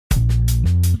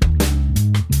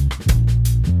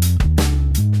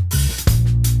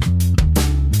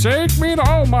Take me to,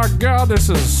 oh my God, this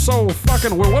is so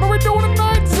fucking weird. What are we doing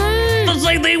tonight, Z? The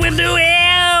same thing we do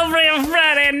every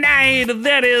Friday night.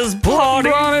 That is party.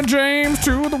 Brian and James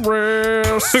to the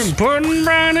rest. Putting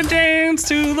Brian and James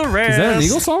to the rest. Is that an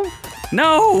Eagles song?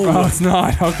 No. Oh, it's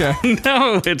not. Okay.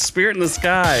 No, it's Spirit in the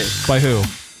Sky. By who?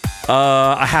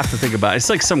 I have to think about it. It's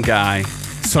like some guy.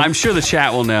 I'm sure the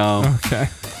chat will know. Okay.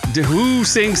 Who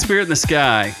sings Spirit in the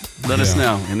Sky? Let us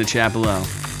know in the chat below.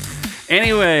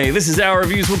 Anyway, this is Our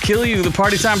Reviews Will Kill You, the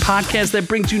Party Time podcast that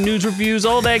brings you news, reviews,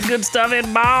 all that good stuff and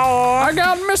more. I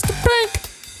got Mr. Pink.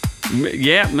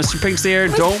 Yeah, Mr. Pink's there.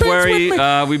 Don't worry.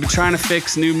 We've been trying to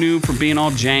fix Noob from being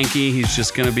all janky. He's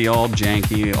just going to be all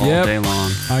janky all day long.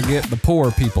 I get the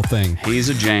poor people thing. He's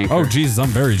a janker. Oh, Jesus, I'm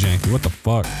very janky. What the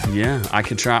fuck? Yeah, I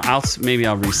could try. Maybe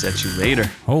I'll reset you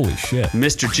later. Holy shit.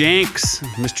 Mr.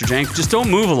 Jank, just don't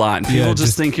move a lot and people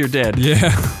just think you're dead.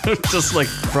 Yeah. Just like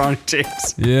Bronny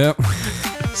James. Yep.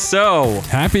 So.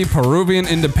 Happy Peruvian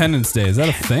Independence Day. Is that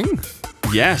a thing?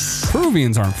 Yes.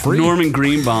 Peruvians aren't free. Norman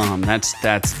Greenbaum. That's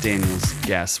Daniel's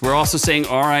guess. We're also saying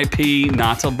R.I.P.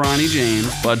 not to Bronny James,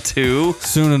 but to...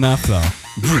 Soon enough, though.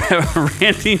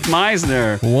 Randy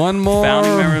Meisner. One more...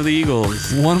 Founding member of the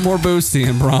Eagles. One more boosty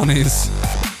and Bronny's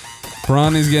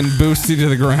getting boosty to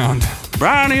the ground.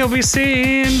 Bronny will be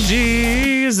seeing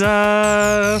Jesus.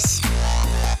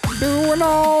 Doing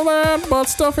all that butt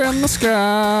stuff in the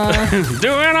sky.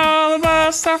 Doing all the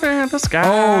butt stuff in the sky.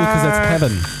 Oh, because that's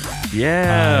heaven.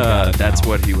 Yeah, that's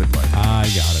what he would like. I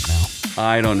got it now.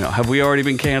 I don't know. Have we already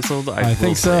been canceled? I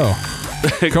think so.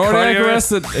 Cardiac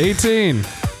arrest at 18.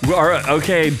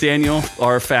 Okay, Daniel,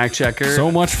 our fact checker. So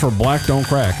much for black don't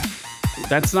crack.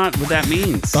 That's not what that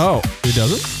means. Oh, it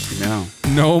doesn't? No.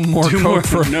 No more coke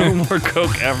for him. No more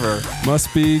coke ever.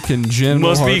 Must be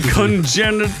congenital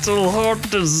heart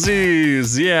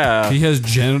disease. Yeah. He has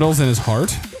genitals in his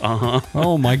heart? Uh-huh.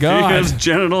 Oh my God. He has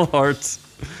genital heart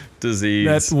disease.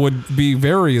 That would be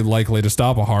very likely to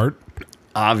stop a heart.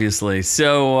 Obviously.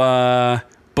 So,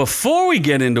 before we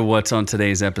get into what's on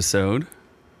today's episode,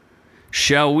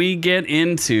 shall we get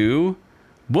into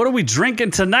what are we drinking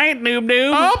tonight,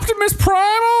 Noob? Optimus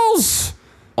Primals!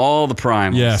 All the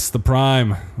Primals. Yes, the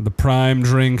Prime. The Prime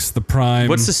drinks, the Prime.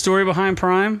 What's the story behind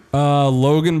Prime?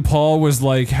 Logan Paul was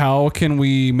like, how can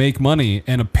we make money?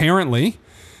 And apparently,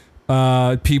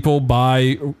 people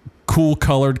buy cool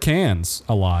colored cans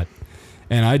a lot.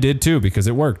 And I did too because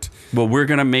it worked. Well, we're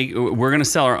gonna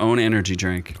sell our own energy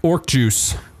drink. Orc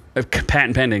juice.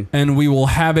 Patent pending. And we will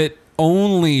have it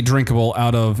only drinkable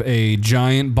out of a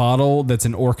giant bottle that's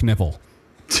an orc nipple.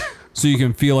 So you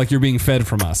can feel like you're being fed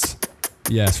from us.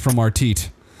 Yes, from our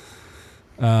teat.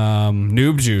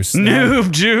 Noob juice.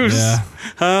 Noob juice. Yeah.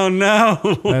 Oh no.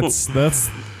 That's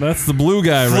the blue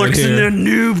guy right here. Flexing their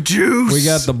noob juice. We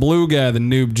got the blue guy, the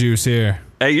noob juice here.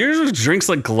 Hey, yours drinks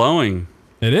like glowing.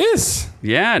 It is.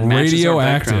 Yeah, it matches our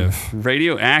radioactive. background.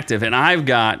 Radioactive. And I've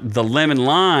got the lemon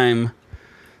lime.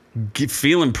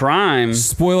 Feeling prime.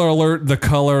 Spoiler alert, the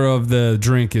color of the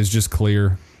drink is just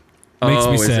clear. Makes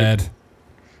me sad.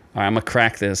 All right, I'm going to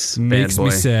crack this Makes bad boy.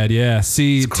 me sad, yeah.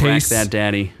 See, crack that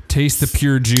daddy. Taste the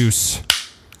pure juice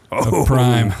of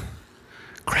Prime.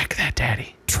 Crack that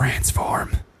daddy.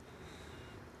 Transform.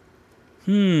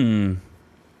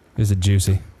 Is it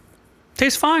juicy?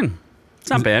 Tastes fine. It's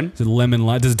not bad. Is it lemon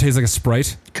lime? Does it taste like a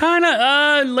Sprite? Kind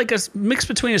of like a mix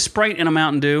between a Sprite and a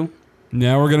Mountain Dew.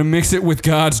 Now we're going to mix it with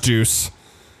God's juice.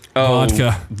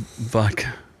 Vodka.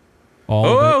 Vodka.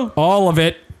 All of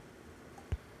it.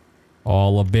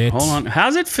 All of it. Hold on. How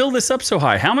does it fill this up so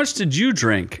high? How much did you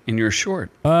drink in your short?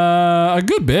 A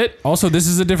good bit. Also, this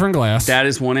is a different glass. That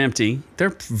is one empty.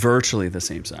 They're virtually the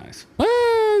same size.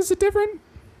 Is it different?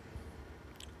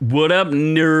 What up,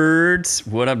 nerds?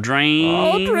 What up,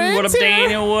 Drain? What up,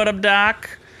 Daniel? What up, Doc?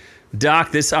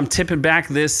 Doc, I'm tipping back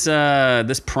this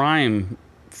Prime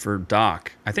for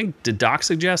Doc. I think, did Doc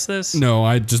suggest this? No,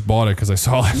 I just bought it because I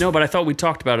saw it. No, but I thought we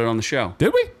talked about it on the show.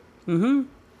 Did we? Mm-hmm.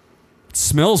 It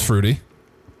smells fruity.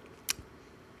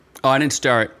 Oh, I didn't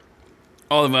start.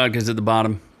 All the vodka's at the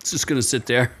bottom. It's just going to sit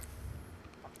there.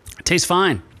 It tastes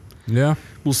fine. Yeah.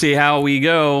 We'll see how we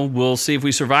go. We'll see if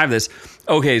we survive this.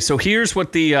 Okay, so here's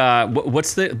what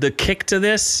what's the kick to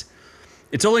this?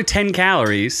 It's only 10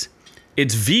 calories.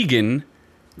 It's vegan.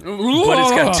 But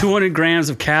it's got 200 grams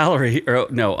of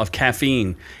of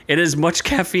caffeine. It has as much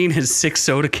caffeine as 6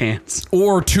 soda cans.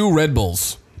 Or 2 Red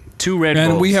Bulls. 2 Red Bulls.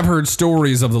 And we have heard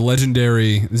stories of the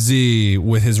legendary Z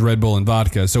with his Red Bull and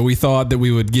vodka, so we thought that we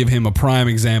would give him a prime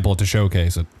example to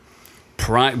showcase it.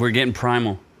 We're getting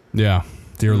primal. Yeah.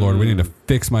 Dear Lord, we need to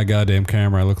fix my goddamn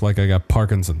camera. I look like I got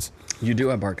Parkinson's. You do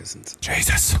have Parkinson's.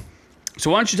 Jesus. So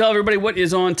why don't you tell everybody what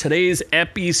is on today's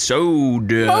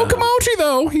episode? Mo Komochi,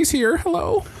 though. He's here.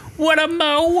 Hello. What a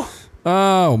Mo.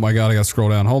 Oh, my God. I got to scroll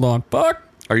down. Hold on. Fuck.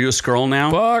 Are you a scroll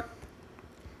now? Fuck.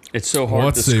 It's so hard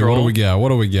Let's to see. scroll. What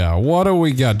do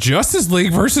we got? Justice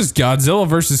League versus Godzilla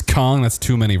versus Kong. That's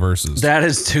too many verses. That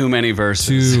is too many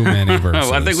verses. Too many verses.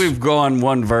 I think we've gone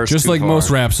one verse Just too like far. most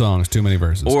rap songs, too many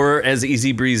verses. Or as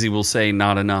Easy Breezy will say,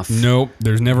 not enough. Nope.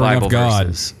 There's never Bible enough God.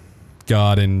 verses.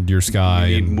 God in your sky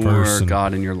You need and more verse and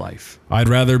God in your life. I'd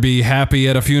rather be happy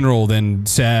at a funeral than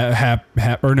sad.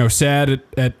 Sad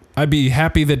at. I'd be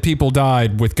happy that people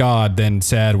died with God than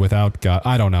sad without God.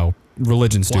 I don't know.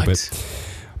 Religion's stupid.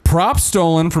 Prop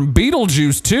stolen from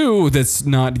Beetlejuice 2 that's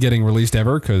not getting released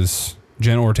ever because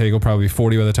Jenna Ortega will probably be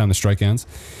 40 by the time the strike ends.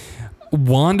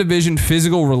 WandaVision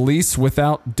physical release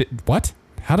without what?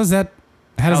 How does that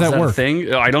work? A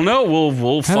thing? I don't know.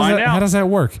 We'll find out. How does that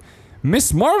work?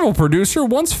 Miss Marvel producer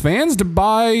wants fans to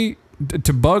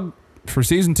bug for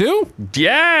season 2?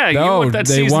 Yeah, you want that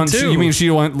season 2. You mean she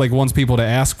wants people to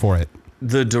ask for it?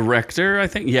 The director, I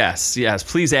think. Yes.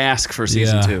 Please ask for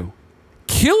season 2.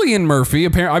 Cillian Murphy,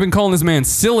 apparently, I've been calling this man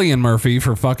Cillian Murphy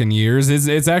for fucking years.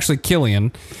 It's actually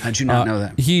Cillian. How'd you not know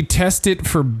that? He tested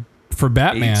for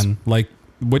Batman, like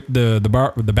with the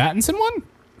Pattinson one.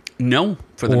 No,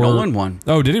 for the Nolan one.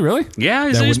 Oh, did he really? Yeah,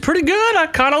 he's pretty good. I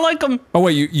kind of like him. Oh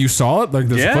wait, you saw it? Like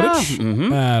this footage?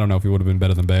 Mm-hmm. I don't know if he would have been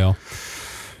better than Bale.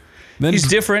 Then He's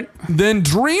different. Then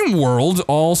Dreamworld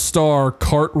All-Star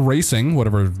Kart Racing,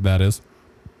 whatever that is.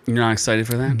 You're not excited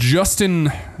for that? Justin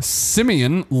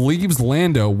Simien leaves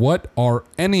Lando. What are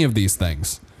any of these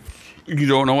things? You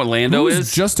don't know what Lando Who's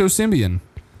is? Justo Simien?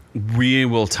 We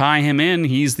will tie him in.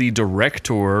 He's the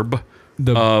director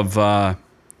of...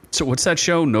 so what's that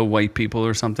show? No White People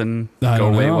or something? I Go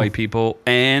don't Away know. White People.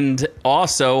 And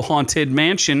also Haunted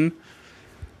Mansion.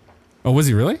 Oh, was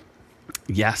he really?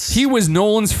 Yes. He was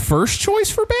Nolan's first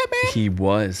choice for Batman? He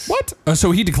was. What?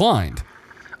 So he declined.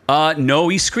 No,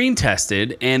 he screen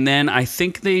tested, and then I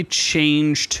think they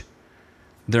changed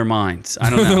their minds. I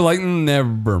don't know. They're like,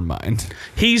 never mind.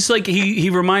 He's like he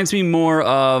reminds me more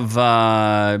of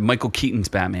Michael Keaton's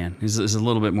Batman. He's a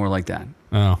little bit more like that.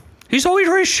 Oh. He's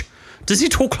Irish. Does he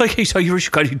talk like he's Irish?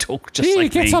 God, he talk just like me. He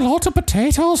gets a lot of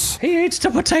potatoes. He eats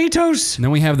the potatoes. And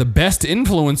then we have the best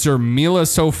influencer, Mila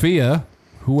Sofia,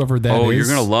 whoever that is. Oh, you're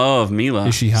gonna love Mila.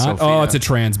 Is she hot? Sofia. Oh, it's a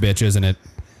trans bitch, isn't it?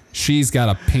 She's got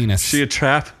a penis. She a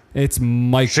trap? It's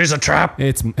Mike. She's a trap.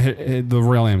 It's the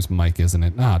real name's Mike, isn't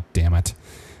it? Ah, damn it.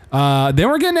 Then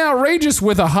we're getting outrageous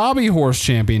with a hobby horse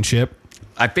championship.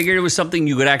 I figured it was something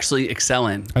you could actually excel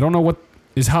in. I don't know what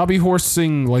is hobby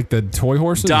horsing, like the toy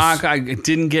horses. Doc, I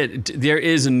didn't get. There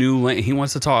is a new. He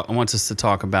wants us to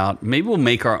talk about. Maybe we'll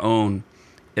make our own.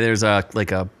 There's a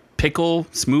pickle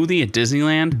smoothie at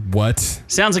Disneyland. What?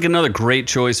 Sounds like another great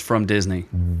choice from Disney.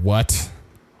 What?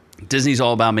 Disney's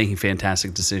all about making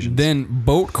fantastic decisions. Then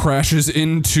boat crashes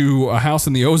into a house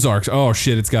in the Ozarks. Oh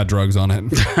shit! It's got drugs on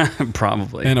it.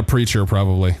 Probably. And a preacher,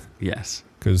 probably. Yes.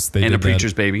 Because they And did a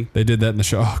preacher's that. baby. They did that in the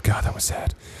show. Oh god, that was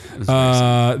sad. Was very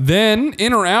sad. Then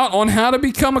in or out on how to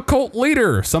become a cult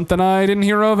leader. Something I didn't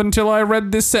hear of until I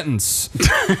read this sentence.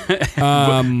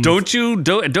 Don't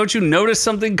you notice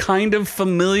something kind of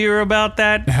familiar about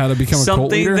that? How to become a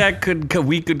cult leader? Something that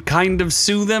we could kind of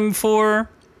sue them for?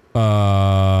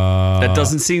 That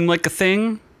doesn't seem like a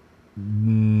thing?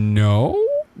 No.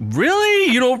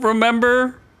 Really? You don't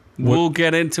remember? We'll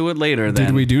get into it later then.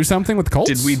 Did we do something with cults?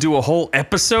 Did we do a whole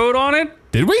episode on it?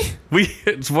 Did we?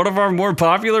 It's one of our more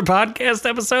popular podcast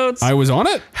episodes. I was on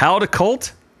it. How to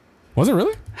cult? Was it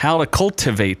really? How to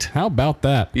cultivate. How about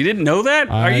that? You didn't know that?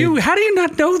 How do you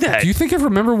not know that? Do you think I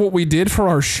remember what we did for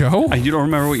our show? You don't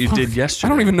remember what you did yesterday? I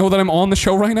don't even know that I'm on the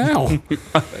show right now.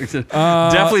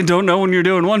 Definitely don't know when you're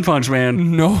doing One Punch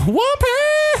Man. No, One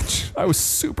Punch! I was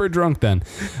super drunk then.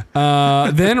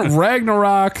 Then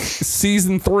Ragnarok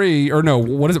season 3, or no,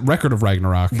 what is it? Record of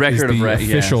Ragnorak. Record is of the Ragnorak.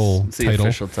 official It's the title.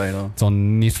 official title. It's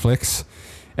on Netflix,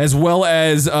 as well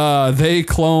as They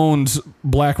Cloned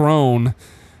Black Roan,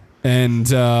 and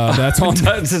that's on.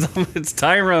 It's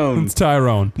Tyrone. It's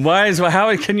Tyrone.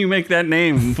 How can you make that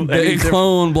name? They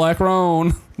cloned Black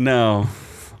Roan. No.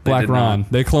 Black Ron.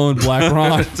 They cloned Black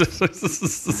Ron.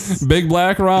 Big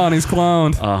Black Ron. He's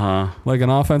cloned. Like an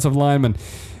offensive lineman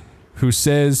who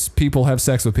says people have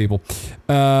sex with people.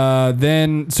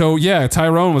 Tyrone was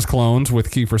cloned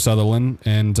with Kiefer Sutherland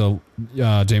and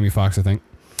Jamie Foxx, I think.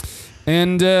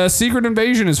 And Secret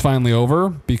Invasion is finally over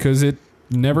because it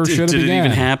never should have began. Did it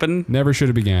even happen? Never should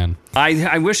have began.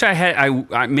 I wish I had.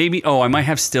 I might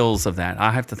have stills of that.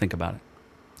 I'll have to think about it.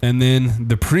 And then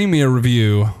the premiere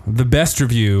review, the best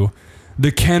review,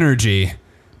 the Kenergy,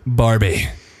 Barbie.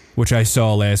 which I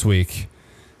saw last week,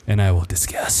 and I will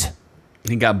discuss.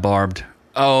 He got barbed.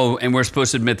 Oh, and we're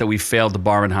supposed to admit that we failed the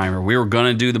Barbenheimer. We were going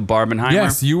to do the Barbenheimer.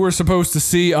 Yes, you were supposed to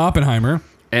see Oppenheimer.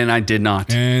 And I did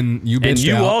not. And you bitched And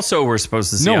you out. also were supposed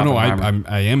to see Oppenheimer. No,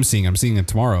 I am seeing. I'm seeing it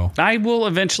tomorrow. I will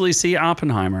eventually see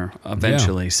Oppenheimer.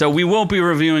 Eventually. Yeah. So we won't be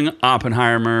reviewing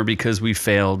Oppenheimer because we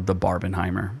failed the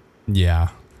Barbenheimer. Yeah.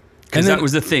 Because that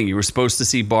was the thing. You were supposed to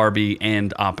see Barbie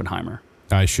and Oppenheimer.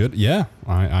 I should. Yeah.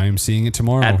 I am seeing it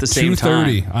tomorrow. At the same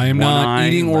 2:30. time. I am not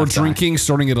eating or drinking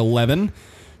starting at 11.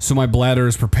 So my bladder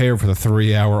is prepared for the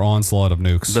 3-hour onslaught of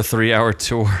nukes. The 3-hour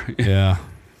tour. Yeah.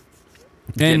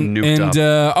 Daniel's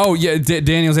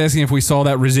asking if we saw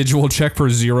that residual check for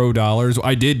 $0.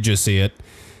 I did just see it.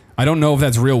 I don't know if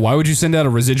that's real. Why would you send out a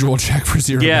residual check for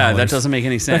 $0? Yeah, that doesn't make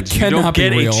any sense. You don't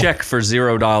get a check for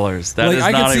 $0. That is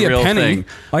not a real thing.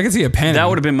 I can see a penny. That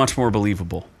would have been much more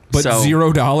believable. But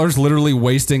 $0, literally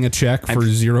wasting a check for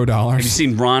 $0. Have you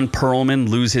seen Ron Perlman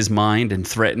lose his mind and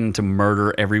threaten to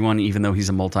murder everyone, even though he's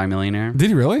a multimillionaire? Did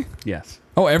he really? Yes.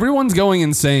 Oh, everyone's going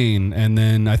insane, and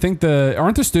then I think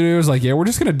aren't the studios like, yeah, we're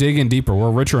just gonna dig in deeper. We're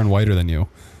richer and whiter than you.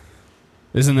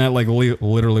 Isn't that like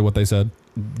literally what they said?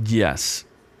 Yes.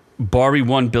 Barbie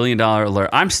 $1 billion alert.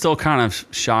 I'm still kind of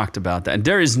shocked about that.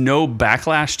 There is no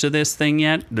backlash to this thing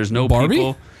yet. There's no Barbie?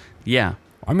 people. Yeah.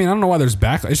 I mean, I don't know why there's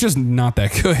backlash. It's just not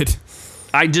that good.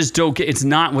 I just don't get. It's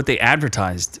not what they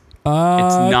advertised. It's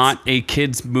not a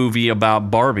kids movie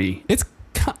about Barbie. It's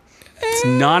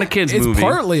not a kids movie. It's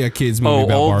partly a kids movie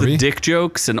about all Barbie. The dick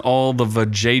jokes and all the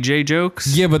JJ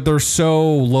jokes. Yeah, but they're so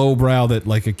lowbrow that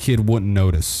like a kid wouldn't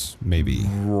notice. Maybe.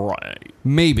 Right.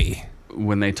 Maybe.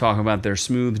 When they talk about their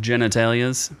smooth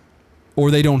genitalias.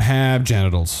 Or they don't have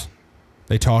genitals.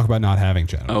 They talk about not having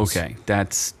genitals. Okay,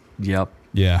 that's yep.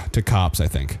 Yeah, to cops, I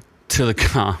think. To the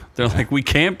cop, they're like, we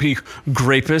can't be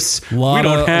grapists. We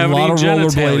don't have any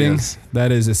genitalias.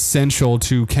 That is essential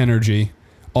to Kenergy.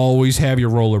 Always have your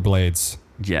rollerblades.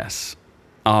 Yes.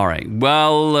 All right.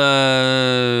 Well,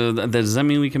 does that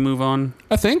mean we can move on?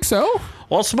 I think so.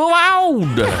 Let's move on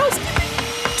to the house.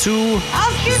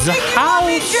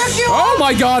 Oh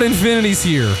my God, Infinity's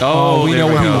here. Oh, we know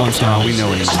what he wants now. We know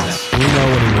what he wants. We know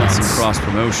what he wants. Some cross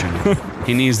promotion.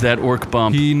 He needs that orc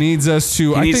bump. He needs us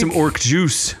to. He needs some orc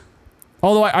juice.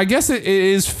 Although I guess it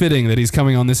is fitting that he's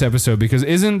coming on this episode because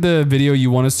isn't the video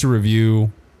you want us to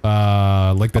review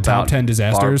like the top 10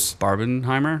 disasters?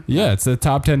 Barbenheimer? Yeah, it's the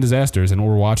top 10 disasters, and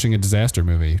we're watching a disaster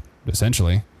movie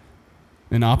essentially.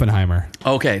 In Oppenheimer.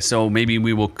 Okay, so maybe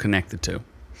we will connect the two.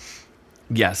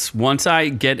 Yes, once I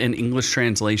get an English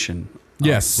translation.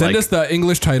 Yes, send us the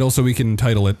English title so we can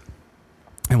title it,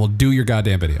 and we'll do your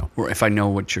goddamn video. Or if I know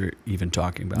what you're even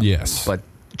talking about. Yes. But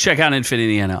check out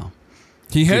Infinity NL.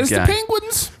 He has the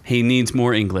penguins. He needs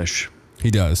more English.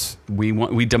 He does.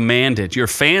 We demand it. Your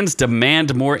fans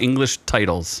demand more English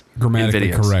titles.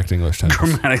 Grammatically correct English titles.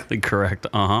 Grammatically correct.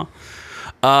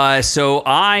 So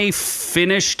I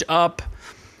finished up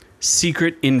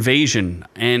Secret Invasion,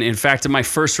 and in fact, in my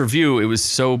first review,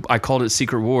 I called it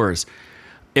Secret Wars.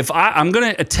 I'm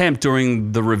going to attempt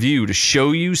during the review to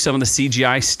show you some of the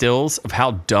CGI stills of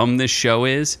how dumb this show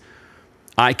is.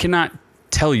 I cannot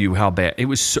tell you how bad it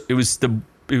was. It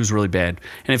was really bad.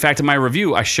 And in fact, in my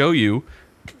review, I show you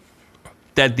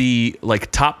that the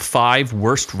top 5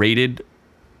 worst rated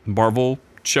Marvel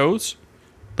shows,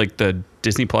 like the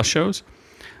Disney Plus shows.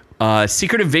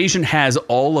 Secret Invasion has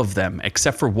all of them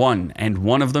except for one, and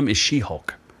one of them is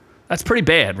She-Hulk. That's pretty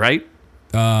bad, right?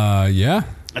 Yeah.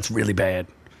 That's really bad.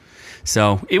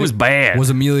 So it was bad. Was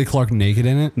Emilia Clarke naked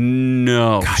in it?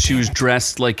 No. She was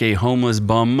dressed like a homeless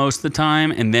bum most of the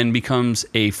time and then becomes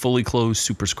a fully clothed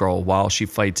Super Skrull while she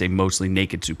fights a mostly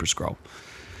naked Super Skrull.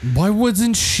 Why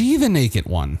wasn't she the naked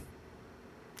one?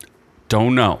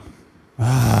 Don't know.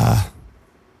 I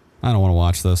don't want to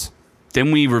watch this.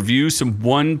 Then we review some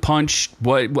One Punch.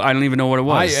 I don't even know what it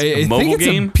was. I mobile think it's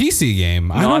game? a PC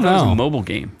game. I don't know. It was a mobile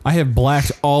game. I have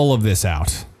blacked all of this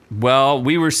out. Well,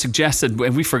 we were suggested,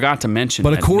 we forgot to mention.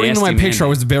 But according to my picture, I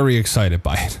was very excited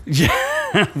by it.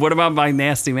 Yeah. What about by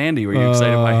Nasty Mandy? Were you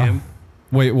excited by him?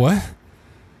 Wait, what?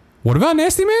 What about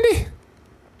Nasty Mandy?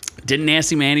 Didn't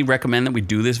Nasty Mandy recommend that we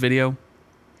do this video?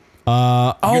 He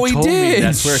did.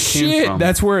 That's where it came from.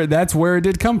 That's where it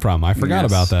did come from. I forgot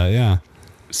about that. Yeah.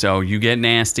 So you get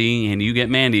Nasty and you get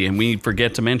Mandy, and we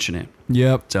forget to mention it.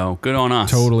 Yep. So good on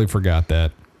us. Totally forgot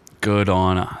that. Good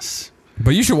on us.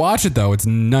 But you should watch it, though. It's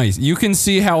nice. You can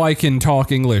see how I can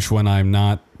talk English when I'm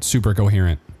not super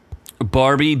coherent.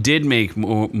 Barbie did make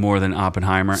more than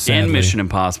Oppenheimer. Sadly. And Mission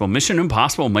Impossible. Mission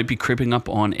Impossible might be creeping up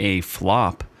on a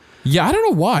flop. Yeah, I don't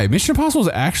know why. Mission Impossible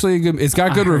is actually a good. It's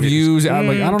got good reviews. I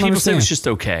don't People understand. said it was just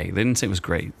okay. They didn't say it was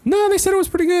great. No, they said it was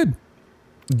pretty good.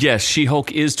 Yes,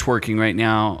 She-Hulk is twerking right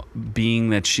now, being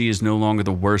that she is no longer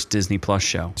the worst Disney Plus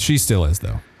show. She still is,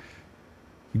 though.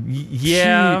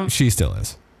 Yeah. She still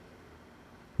is.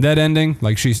 That ending,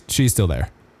 like she's still there.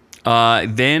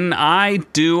 Then I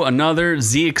do another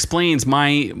Z Explains,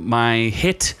 my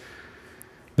hit.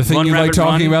 The thing Run, you like Rabbit,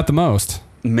 talking Run. about the most.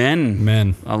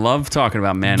 Men. I love talking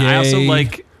about men. Gay I also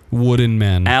like wooden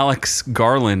men. Alex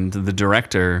Garland, the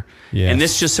director. Yes. And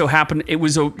this just so happened, it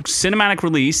was a cinematic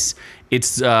release.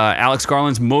 It's Alex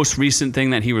Garland's most recent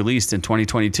thing that he released in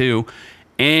 2022.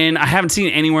 And I haven't seen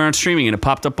it anywhere on streaming, and it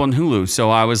popped up on Hulu. So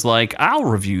I was like, I'll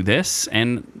review this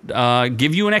and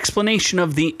give you an explanation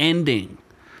of the ending.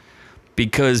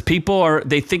 Because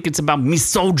they think it's about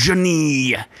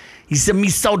misogyny. He's a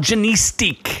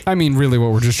misogynistic. I mean, really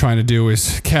what we're just trying to do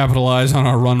is capitalize on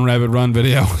our Run Rabbit Run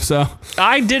video. So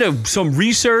I did some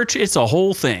research. It's a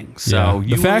whole thing. So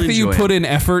the fact that you put in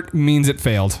effort means it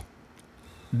failed.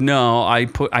 No, I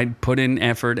put in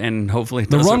effort, and hopefully it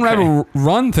the does Run okay. Rabbit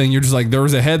Run thing, you're just like, there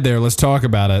was a head there. Let's talk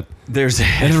about it. There's a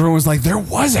head. And everyone was like, there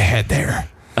was a head there.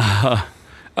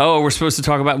 Oh, we're supposed to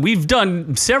talk about. We've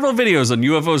done several videos on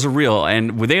UFOs are real,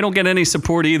 and they don't get any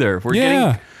support either. We're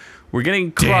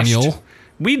getting crushed. Daniel.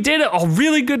 We did a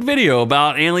really good video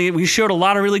about alien. We showed a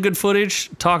lot of really good footage,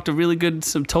 told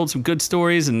some good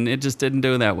stories, and it just didn't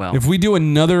do that well. If we do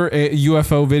another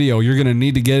UFO video, you're going to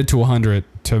need to get it to 100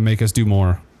 to make us do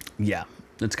more. Yeah,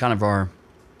 that's kind of our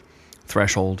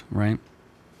threshold, right?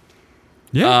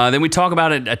 Yeah. Then we talk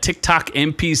about a TikTok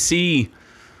NPC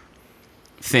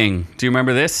thing. Do you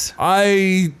remember this?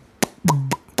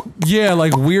 Yeah,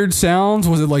 like weird sounds.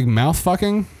 Was it like mouth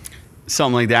fucking?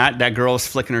 Something like that. That girl was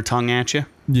flicking her tongue at you.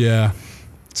 Yeah.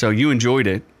 So you enjoyed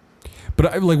it.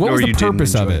 But what Or was the you didn't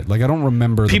purpose of enjoy it? Like I don't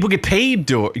remember. People get paid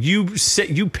to you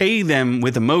pay them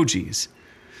with emojis.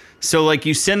 So like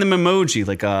you send them emoji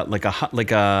like a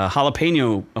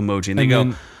jalapeno emoji, and they go,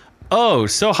 then- "Oh,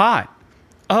 so hot.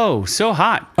 Oh, so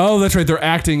hot." Oh, that's right. They're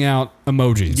acting out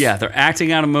emojis. Yeah, they're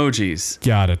acting out emojis,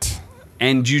 Got it.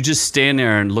 and you just stand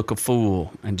there and look a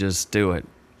fool and just do it.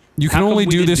 You can How come only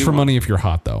we do didn't this do for one? money if you're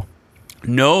hot, though.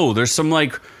 No, there's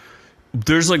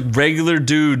regular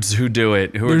dudes who do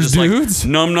it. Who There's are just dudes?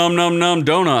 like num num num num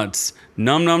donuts.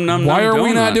 Num num num. Why num are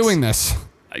we not donuts. doing this?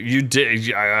 You did.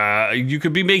 You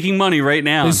could be making money right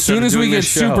now. As soon as we get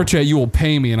super chat, you will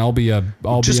pay me, and I'll be an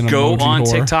go emoji on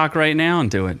whore. TikTok right now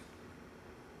and do it.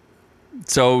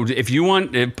 So if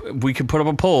we could put up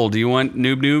a poll. Do you want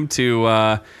Noob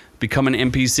to become an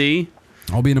NPC?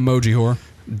 I'll be an emoji whore.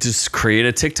 Just create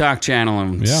a TikTok channel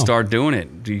and start doing it.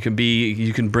 You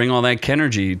can bring all that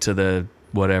Kenergy to the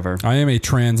whatever. I am a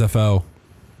trans FO.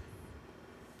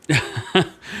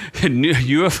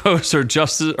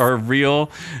 UFOs are real.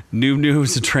 Noob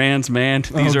is a trans man.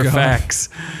 These are God. facts.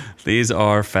 These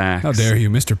are facts. How dare you?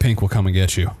 Mr. Pink will come and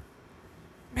get you.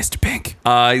 Mr. Pink.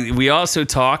 We also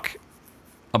talk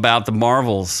about the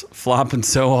Marvels flopping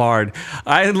so hard.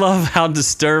 I love how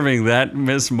disturbing that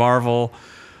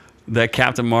that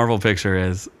Captain Marvel picture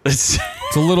is. It's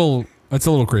It's a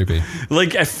little creepy.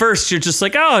 like at first you're just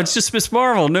like, oh, it's just Miss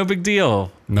Marvel, no big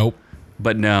deal. Nope.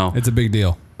 But no. It's a big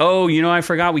deal. Oh, I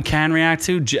forgot we can react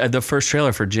to the first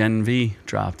trailer for Gen V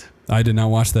dropped. I did not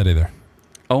watch that either.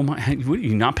 Oh my! What, are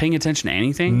you not paying attention to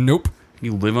anything? Nope.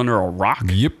 You live under a rock,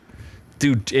 Yep.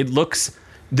 dude. It looks.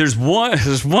 There's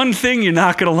one thing you're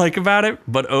not gonna like about it,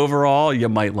 but overall you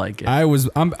might like it.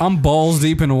 I'm balls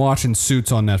deep into watching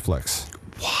Suits on Netflix.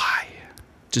 Why?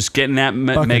 Just getting that Fucking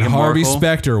Meghan Harvey Markle.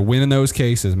 Specter winning those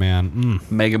cases, man.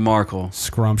 Meghan Markle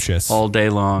Scrumptious. all day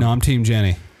long. No, I'm Team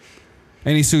Jenny.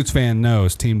 Any Suits fan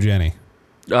knows Team Jenny.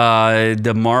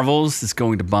 The Marvels is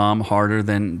going to bomb harder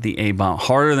than the A bomb,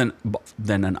 harder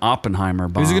than an Oppenheimer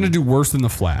bomb. Is it going to do worse than The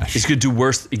Flash? It's going to do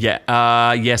worse.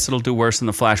 Yeah. Yes, it'll do worse than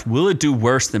the Flash. Will it do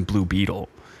worse than Blue Beetle?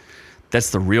 That's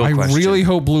the real question. I really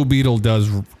hope Blue Beetle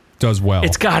does well.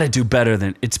 It's got to do better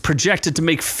than. It's projected to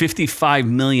make $55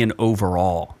 million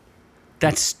overall.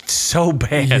 That's so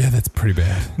bad. Yeah, that's pretty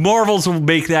bad. Marvels will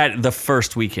make that the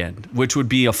first weekend, which would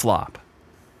be a flop.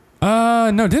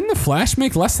 No, didn't The Flash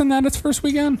make less than that its first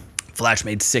weekend? Flash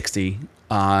made 60.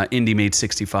 Indy made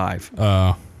 65.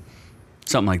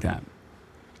 Something like that.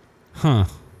 Huh.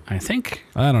 I think.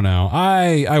 I don't know.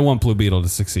 I want Blue Beetle to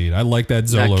succeed. I like that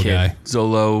Zolo that kid, guy.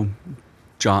 Zolo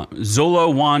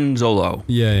Juan Zolo.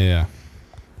 Yeah.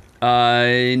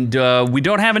 And we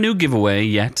don't have a new giveaway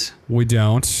yet. We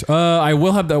don't. I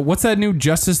will have what's that new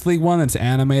Justice League one that's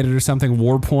animated or something?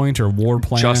 Warpoint or War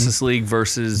Plan? Justice League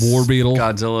versus War Beetle.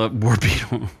 Godzilla. War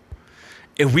Beetle.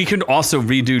 If we could also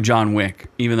redo John Wick,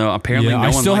 even though apparently no one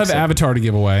I still likes have it. Avatar to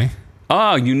give away.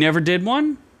 Oh, you never did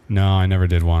one? No, I never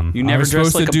did one. You never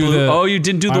dressed like a blue... Oh, you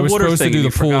didn't do the water thing. I was supposed to do the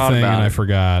pool thing, and I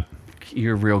forgot.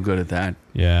 You're real good at that.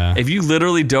 Yeah. If you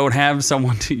literally don't have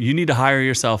someone you need to hire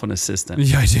yourself an assistant.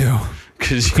 Yeah, I do.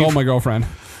 Call my girlfriend.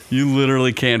 You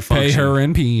literally can't function. Pay her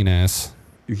in penis.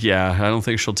 Yeah, I don't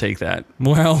think she'll take that.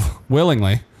 Well,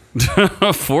 willingly.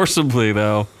 Forcibly,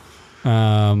 though.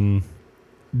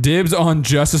 Dibs on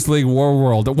Justice League War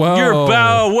World. Whoa.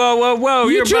 Whoa.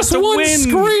 You You're just about to won win.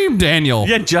 Scream, Daniel.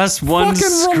 Yeah, just one Fucking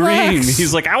Scream. relax.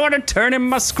 He's like, I want to turn in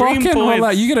my Scream Fucking points.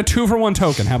 relax. You get a 2-for-1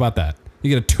 token. How about that?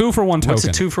 You get a 2-for-1 token. What's a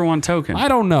 2-for-1 token? I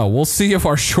don't know. We'll see if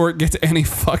our short gets any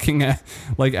fucking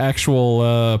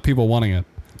actual people wanting it.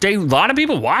 A lot of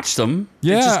people watch them.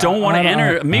 Yeah, They just don't want to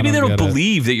enter. Maybe they don't get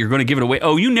believe that you're going to give it away.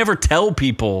 Oh, you never tell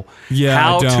people Yeah,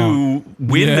 how I to don't.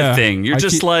 win Yeah, the thing. You're I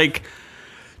just keep- like,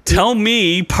 tell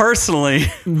me personally,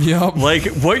 Yep. like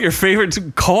what your favorites.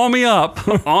 Call me up.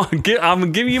 I'm gonna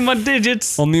give you my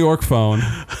digits On the orc phone.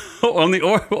 on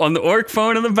the orc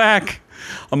phone in the back.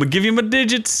 I'm gonna give you my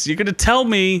digits. You're gonna tell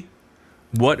me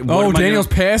what. Oh, am I Daniel's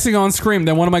passing on Scream.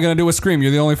 Then what am I going to do with Scream?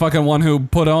 You're the only fucking one who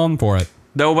put on for it.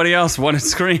 Nobody else wanted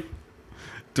Scream.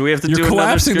 Do we have to You're do another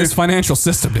collapsing Scream? this financial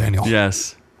system, Daniel.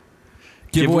 Yes.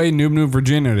 Give away Noob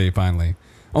virginity, finally.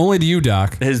 Only to you,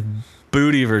 Doc. His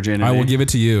booty virginity. I will give it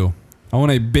to you. I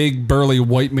want a big, burly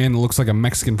white man that looks like a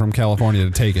Mexican from California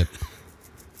to take it. I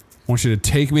want you to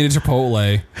take me to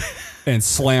Chipotle and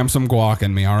slam some guac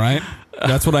in me, all right?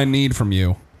 That's what I need from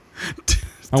you.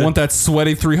 I want that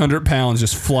sweaty 300 pounds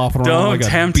just flopping around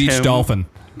like a beach dolphin.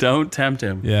 Don't tempt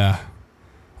him. Yeah.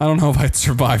 I don't know if I'd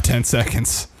survive 10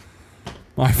 seconds.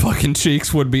 My fucking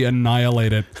cheeks would be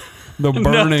annihilated. The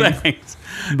burning. No thanks.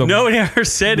 Nobody ever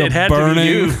said it had burning,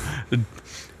 to be you.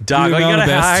 Dog, all you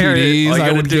gotta hire all you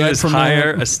gotta do is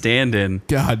hire a stand-in.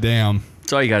 God damn.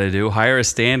 That's all you gotta do. Hire a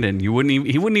stand-in. He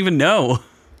wouldn't even know.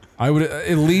 I would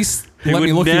at least He let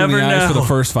me would look you in the never eyes for the know.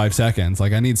 first 5 seconds.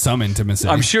 Like, I need some intimacy.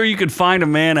 I'm sure you could find a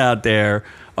man out there,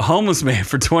 a homeless man,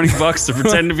 for $20 to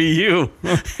pretend to be you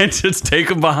and just take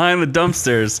him behind the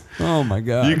dumpsters. Oh my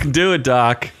God. You can do it,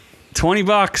 Doc.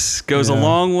 $20 goes a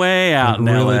long way out in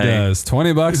really LA. does.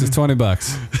 $20 is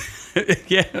 $20.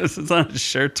 Yeah, it's on a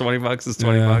shirt. $20 is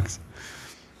 $20.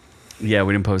 Yeah,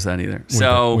 we didn't post that either.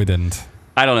 We didn't.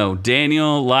 I don't know.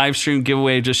 Daniel live stream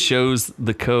giveaway just shows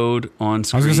the code on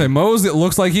screen. I was gonna say Mose. It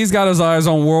looks like he's got his eyes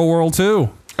on World War II.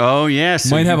 Oh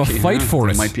yes, Might have a fight for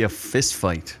us. It might be a fist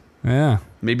fight. Yeah.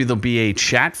 Maybe there'll be a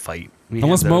chat fight.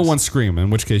 Unless Mo wants Scream, in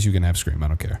which case you can have Scream. I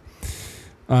don't care.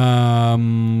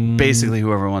 Basically,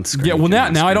 whoever wants Scream. Yeah. Well,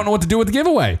 now I don't know what to do with the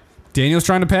giveaway. Daniel's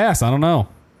trying to pass. I don't know.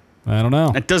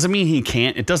 It doesn't mean he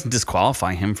can't. It doesn't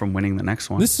disqualify him from winning the next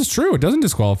one. This is true. It doesn't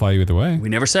disqualify you either way. We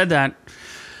never said that.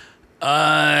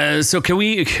 So can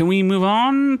we move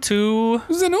on to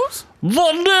Is that news?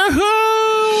 the news?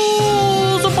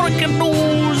 A breaking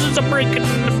news. It's a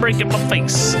breaking my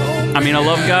face. I mean, I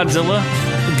love Godzilla.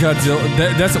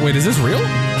 Godzilla. Wait, is this real?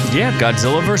 Yeah,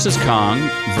 Godzilla versus Kong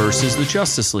versus the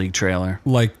Justice League trailer.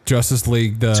 Like Justice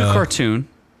League. It's a cartoon.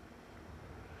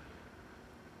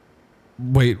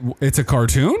 Wait, it's a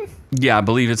cartoon? Yeah, I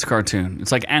believe it's a cartoon.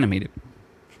 It's like animated.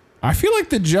 I feel like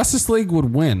the Justice League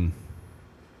would win.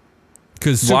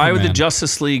 Why would the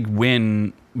Justice League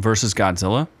win versus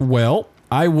Godzilla? Well,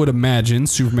 I would imagine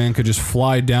Superman could just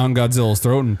fly down Godzilla's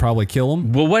throat and probably kill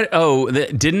him. Well, what? Oh,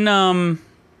 didn't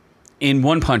in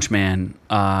One Punch Man,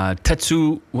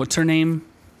 Tetsu, what's her name?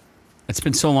 It's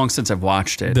been so long since I've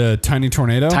watched it. The Tiny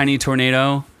Tornado? Tiny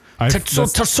Tornado. Tetsu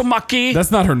Tatsumaki.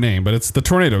 That's not her name, but it's the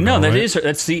Tornado Girl, No, that right? is her.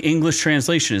 That's the English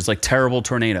translation. It's like terrible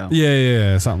tornado.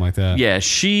 Yeah, something like that. Yeah,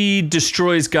 she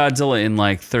destroys Godzilla in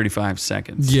like 35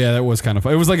 seconds. Yeah, that was kind of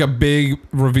fun. It was like a big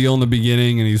reveal in the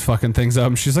beginning, and he's fucking things up,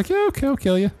 and she's like, yeah, okay, I'll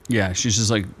kill you. Yeah, she's just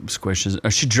like squishes.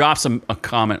 She drops a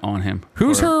comment on him. Who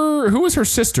was her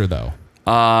sister, though?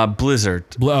 Blizzard.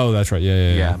 Oh, that's right.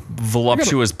 Yeah.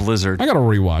 Voluptuous Blizzard. I gotta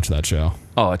rewatch that show.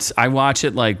 Oh, I watch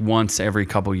it like once every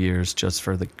couple years just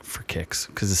for kicks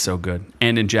because it's so good,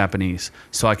 and in Japanese,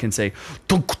 so I can say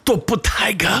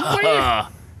Tiger,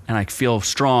 and I feel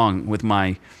strong with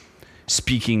my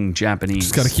speaking Japanese.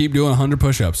 Just gotta keep doing 100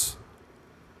 push-ups.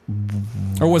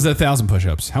 Or was it 1,000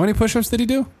 push-ups? How many push-ups did he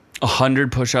do?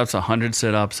 100 push-ups, 100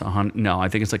 sit-ups, 100. No, I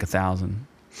think it's like 1,000.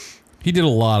 He did a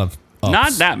lot of ups.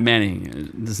 Not that many.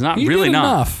 It's not He really did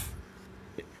not. Enough.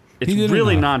 It's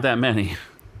really not that many.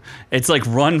 It's like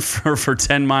run for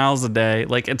 10 miles a day.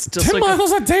 Like it's just 10 like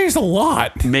miles a day is a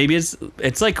lot. maybe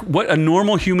it's like what a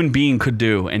normal human being could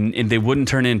do, and they wouldn't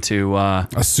turn into a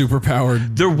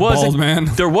superpowered bald man.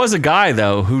 There was a guy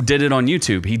though who did it on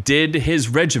YouTube. He did his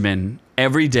regimen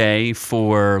every day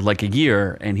for like a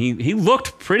year, and he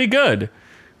looked pretty good.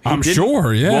 I'm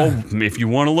sure, yeah. Well, if you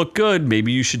want to look good,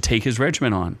 maybe you should take his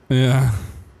regimen on. Yeah.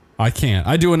 I can't.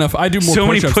 I do enough. I do more so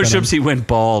push-ups. many push-ups, he went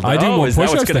bald. I do more is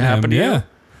push-ups. That what's going to happen to you? Yeah.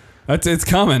 It's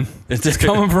coming. It's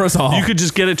coming for us all. You could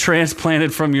just get it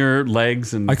transplanted from your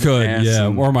legs and I could, yeah.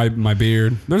 Or my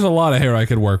beard. There's a lot of hair I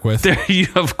could work with. There, you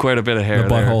have quite a bit of hair. The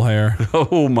butthole hair.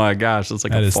 Oh my gosh, it's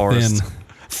like that a forest.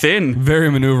 Thin. Very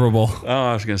maneuverable. Oh,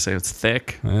 I was going to say it's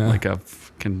thick, like a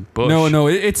fucking bush. No,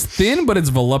 it's thin, but it's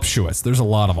voluptuous. There's a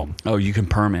lot of them. Oh, you can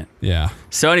perm it. Yeah.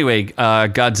 So anyway,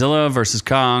 Godzilla versus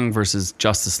Kong versus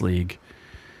Justice League.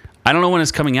 I don't know when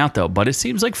it's coming out though, but it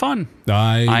seems like fun.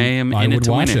 I am in it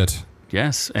to win it.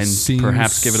 Yes, and Seems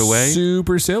perhaps give it away.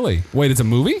 Super silly. Wait, it's a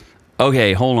movie?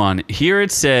 Okay, hold on. Here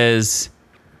it says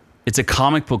it's a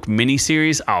comic book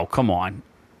miniseries. Oh, come on.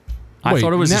 I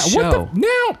thought it was a show.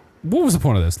 What was the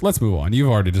point of this? Let's move on.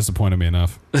 You've already disappointed me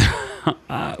enough.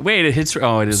 Wait, it hits.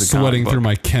 Oh, it is a sweating comic book. through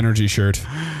my Kenergy shirt.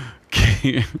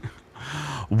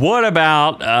 What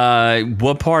about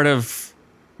what part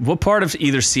of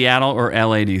either Seattle or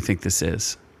LA do you think this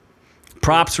is?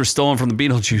 Props were stolen from the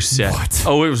Beetlejuice set. What?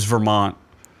 Oh, it was Vermont.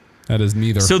 That is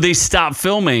neither. So they stopped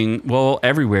filming. Well,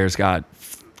 everywhere's got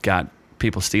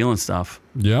people stealing stuff.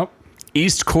 Yep.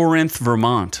 East Corinth,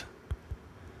 Vermont.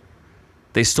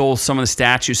 They stole some of the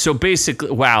statues. So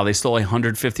basically, wow, they stole a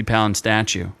 150-pound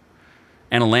statue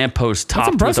and a lamppost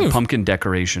topped with a pumpkin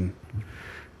decoration.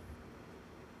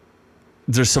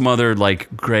 There's some other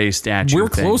like gray statue. We're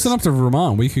close enough to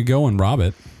Vermont. We could go and rob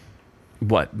it.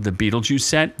 What, the Beetlejuice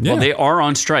set? Yeah. Well, they are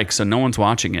on strike, so no one's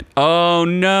watching it. Oh,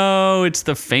 no, it's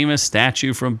the famous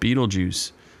statue from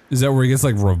Beetlejuice. Is that where he gets,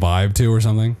 like, revived to or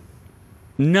something?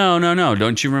 No.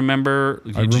 Don't you remember?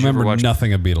 I remember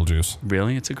nothing of Beetlejuice.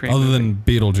 Really? It's a great Other movie. than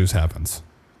Beetlejuice happens.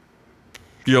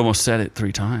 You almost said it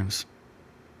 3 times.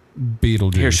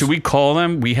 Beetlejuice. Here, should we call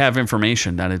them? We have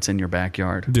information that it's in your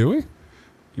backyard. Do we?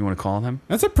 You want to call them?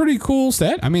 That's a pretty cool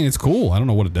set. I mean, it's cool. I don't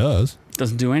know what it does. It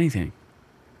doesn't do anything.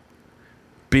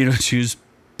 Beetlejuice.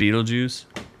 Beetlejuice.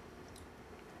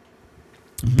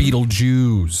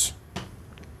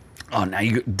 Oh, now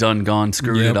you gone,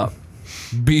 screwed it up.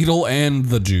 Beetle and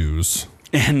the Jews.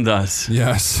 And thus.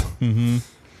 Yes. Mm-hmm.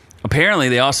 Apparently,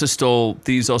 these also stole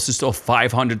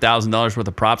 $500,000 worth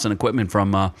of props and equipment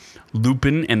from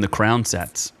Lupin and the Crown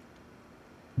sets.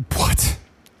 What?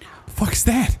 The fuck is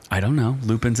that? I don't know.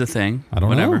 Lupin's a thing. I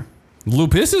don't know.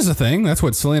 Lupus is a thing. That's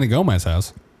what Selena Gomez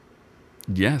has.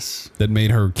 Yes. That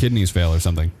made her kidneys fail or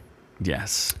something.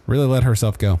 Yes. Really let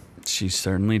herself go. She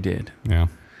certainly did. Yeah.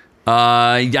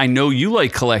 I know you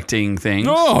like collecting things.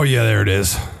 Oh, yeah, there it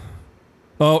is.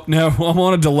 Oh, no, I'm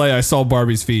on a delay. I saw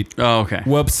Barbie's feet. Oh, okay.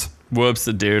 Whoops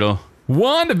the doodle.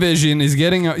 Wandavision is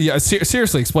getting...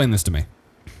 seriously, explain this to me.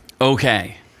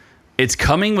 Okay. It's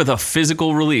coming with a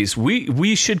physical release.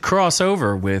 We should cross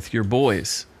over with your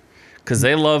boys. Because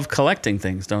they love collecting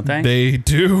things, don't they? They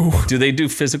do. Do they do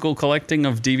physical collecting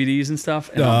of DVDs and stuff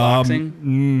and unboxing?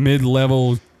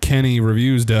 Mid-level Kenny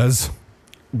Reviews does.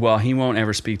 Well, he won't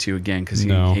ever speak to you again because he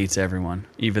hates everyone,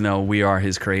 even though we are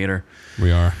his creator.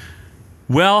 We are.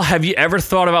 Well, have you ever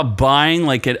thought about buying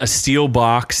like a steel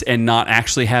box and not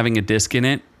actually having a disc in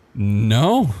it?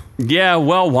 No. Yeah,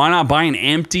 well, why not buy an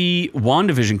empty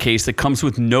WandaVision case that comes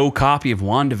with no copy of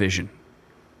WandaVision?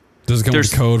 Does it come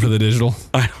with a code for the digital?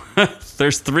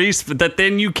 There's 3, but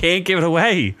then you can't give it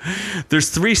away. There's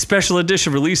 3 special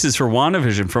edition releases for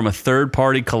WandaVision from a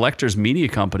third-party collector's media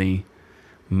company,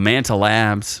 Manta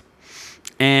Labs.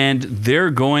 And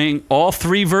all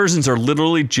 3 versions are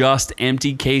literally just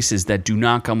empty cases that do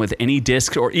not come with any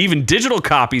discs or even digital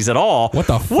copies at all. What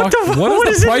the fuck? What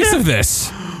is the price of this?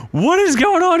 What is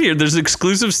going on here? There's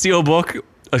exclusive steelbook,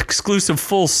 exclusive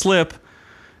full slip,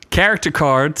 character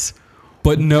cards.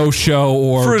 But no show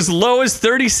or... For as low as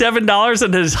 $37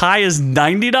 and as high as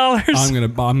 $90? I'm gonna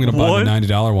buy the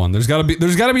 $90 one. There's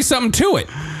gotta be something to it.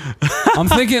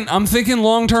 I'm thinking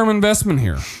long-term investment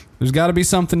here. There's gotta be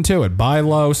something to it. Buy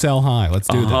low, sell high. Let's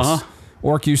do this.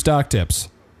 OrcU stock tips.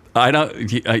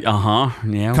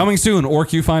 Yeah. Coming soon,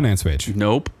 OrcU finance page.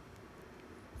 Nope.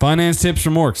 Finance tips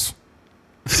from Orcs.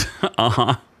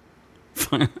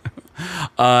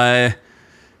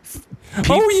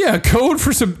 Oh yeah, code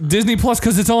for some Disney Plus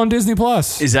because it's on Disney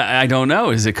Plus. Is that? I don't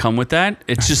know. Does it come with that?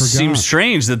 It just seems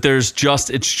strange that it's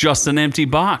just an empty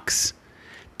box.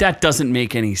 That doesn't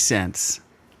make any sense.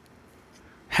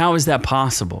 How is that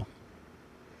possible?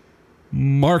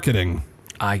 Marketing.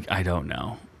 I don't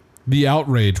know. The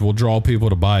outrage will draw people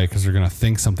to buy it because they're gonna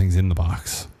think something's in the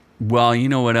box. Well, you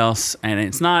know what else? And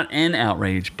it's not an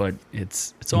outrage, but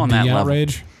it's on that level.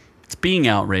 Outrage? It's being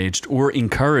outraged or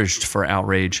encouraged for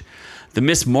outrage. The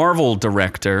Miss Marvel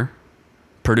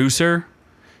producer,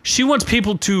 she wants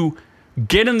people to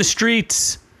get in the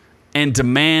streets and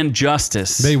demand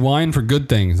justice. They whine for good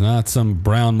things, not some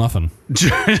brown muffin.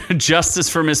 Justice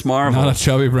for Miss Marvel. Not a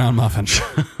chubby brown muffin.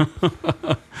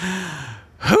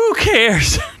 Who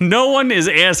cares? No one is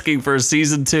asking for a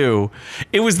season 2.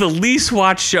 It was the least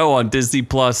watched show on Disney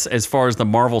Plus as far as the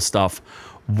Marvel stuff.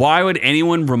 Why would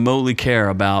anyone remotely care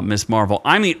about Miss Marvel?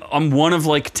 I mean, I'm one of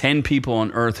like 10 people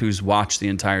on Earth who's watched the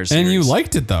entire series. And you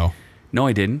liked it, though. No,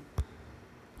 I didn't.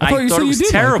 I thought it was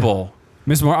terrible. Like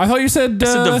Miss Marvel. I thought you said... I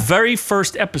said the very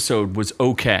first episode was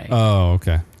okay. Oh,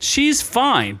 okay. She's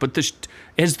fine, but it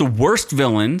has the worst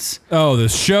villains. Oh, the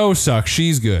show sucks.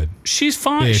 She's good. She's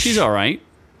fine. Ish. She's all right.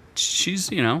 She's,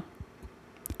 And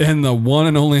the one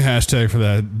and only hashtag for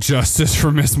that, justice for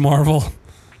Miss Marvel.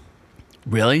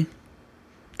 Really?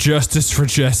 Justice for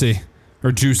Jesse.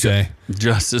 Or Juicy.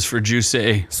 Justice for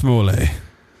Juicy. Smoley.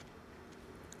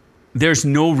 There's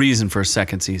no reason for a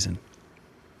second season.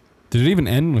 Did it even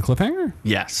end in a cliffhanger?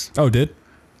 Yes. Oh, it did?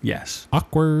 Yes.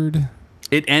 Awkward.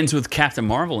 It ends with Captain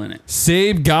Marvel in it.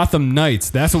 Save Gotham Knights.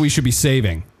 That's what we should be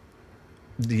saving.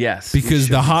 Yes. Because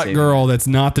the hot girl that's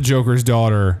not the Joker's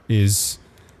daughter is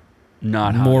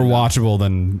not hot more enough. watchable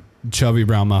than Chubby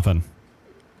Brown Muffin.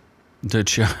 The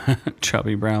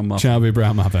chubby brown muffin. Chubby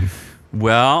Brown Muffin.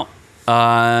 Well,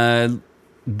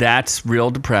 that's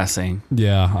real depressing.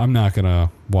 Yeah, I'm not going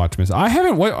to watch Miss... I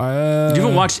haven't... You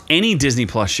haven't watched any Disney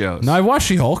Plus shows? No, I watched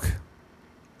She-Hulk.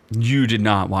 You did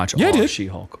not watch all of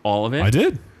She-Hulk? All of it? I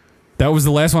did. That was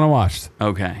the last one I watched.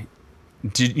 Okay.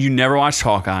 You never watched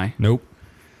Hawkeye? Nope.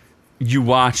 You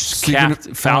watched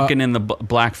Falcon and the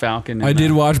Black Falcon? I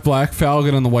did watch Black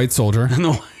Falcon and the White Soldier.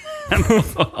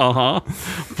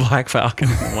 Black Falcon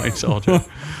and the White Soldier.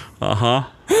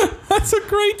 That's a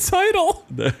great title.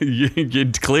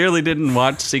 You clearly didn't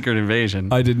watch Secret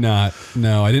Invasion. I did not.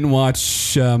 No, I didn't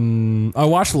watch... I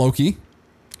watched Loki.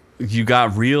 You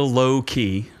got real low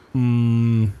key.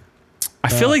 I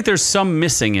feel like there's some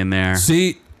missing in there.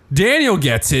 See, Daniel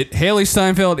gets it. Haley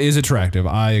Steinfeld is attractive.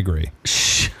 I agree.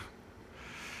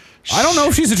 I don't know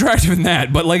if she's attractive in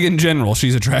that, but like in general,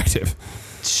 she's attractive.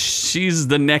 She's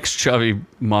the next chubby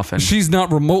muffin. She's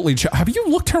not remotely Have you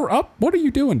looked her up? What are you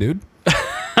doing, dude?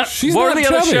 She's What not are the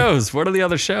chubby. other shows? What are the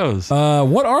other shows?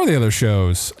 What are the other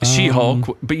shows?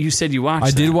 She-Hulk, but you said you watched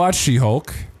I that. did watch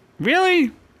She-Hulk.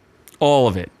 Really? All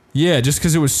of it? Yeah, just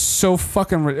because it was so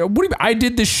fucking... What do you mean? I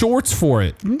did the shorts for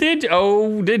it. Did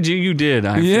you? You did.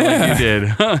 I feel like you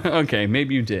did. Okay,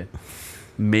 maybe you did.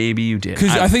 Maybe you did.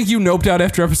 Because I think you noped out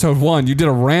after episode 1. You did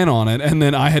a rant on it, and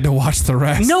then I had to watch the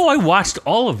rest. No, I watched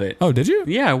all of it. Oh, did you?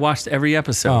 Yeah, I watched every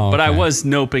episode. Oh, But I okay. was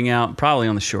noping out probably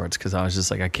on the shorts because I was just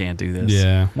like, I can't do this.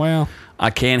 Yeah, well... I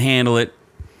can't handle it.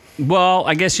 Well,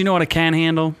 I guess you know what I can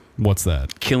handle? What's that?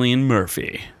 Cillian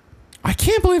Murphy. I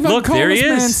can't believe I'm Look, calling there he this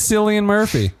man is. Cillian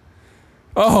Murphy.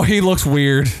 Oh, he looks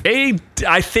weird.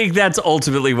 I think that's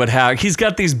ultimately what happened. He's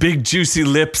got these big juicy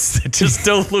lips that just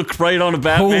don't look right on a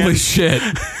Batman. Holy shit.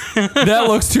 That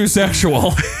looks too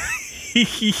sexual.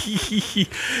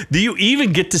 Do you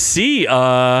even get to see?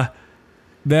 I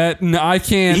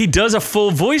can't. He does a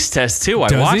full voice test too.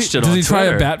 I watched it on Does he try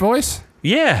Twitter. a bat voice?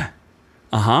 Yeah.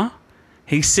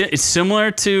 It's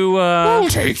similar to. I'll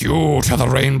take you to the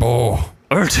rainbow.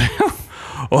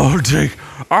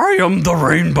 I am the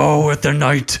rainbow at the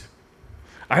night.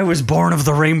 I was born of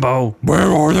the rainbow. Where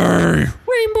are they?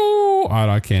 Rainbow.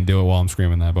 I can't do it while I'm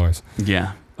screaming that voice.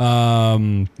 Yeah.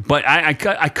 But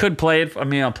I could play it. I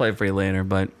mean, I'll play it for you later.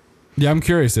 But yeah, I'm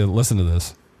curious to listen to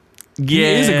this. yeah,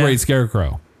 He is a great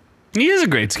scarecrow. He is a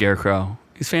great scarecrow.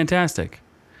 He's fantastic.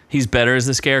 He's better as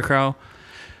the scarecrow.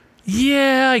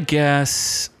 Yeah, I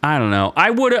guess. I don't know. I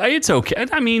would. It's okay.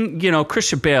 I mean,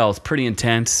 Christian Bale is pretty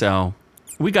intense, so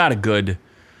we got a good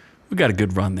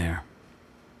run there.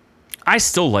 I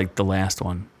still like the last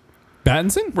one.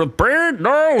 Pattinson?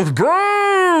 No, it's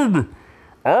good.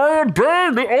 I am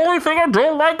dead. The only thing I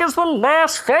don't like is the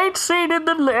last fight scene. I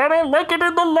don't like it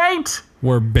in the light.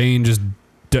 Where Bane just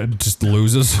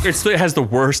loses. It has the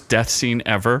worst death scene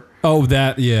ever. Oh,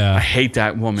 that, yeah. I hate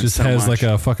that woman Just so has much. like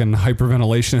a fucking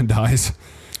hyperventilation and dies.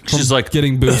 She's like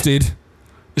Getting boosted.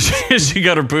 she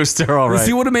got her booster all right.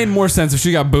 See, it would have made more sense if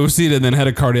she got boosted and then had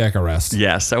a cardiac arrest.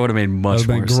 Yes, that would have made That much would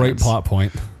have more been a great sense. plot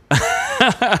point.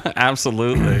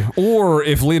 Absolutely. Or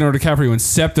if Leonardo DiCaprio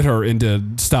incepted her into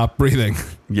stop breathing.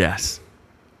 Yes.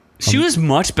 She was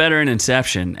much better in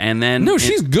Inception, and then No,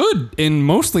 she's good in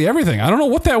mostly everything. I don't know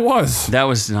what that was. that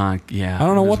was not. Yeah, I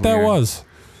don't know it what that weird. was.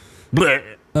 Blech.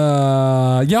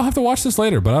 Yeah, I'll have to watch this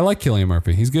later, but I like Cillian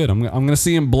Murphy. He's good. I'm gonna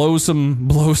see him blow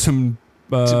some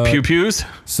Pew pews.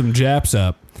 some Japs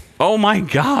up. Oh my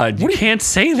God! You can't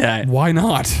say that. Why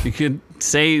not? You could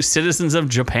say citizens of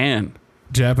Japan.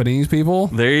 Japanese people?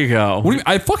 There you go. What do you,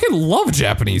 I fucking love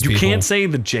Japanese people. You can't say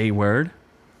the J word.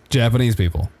 Japanese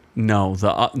people. No,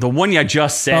 the one you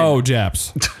just said. Oh,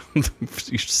 Japs.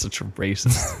 You're such a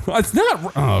racist. It's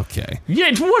not. Okay. Yeah,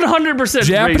 it's 100%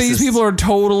 Japanese racist. people are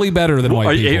totally better than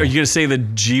white people. Are you going to say the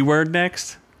G word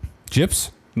next?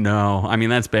 Gyps? No. I mean,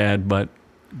 that's bad, but...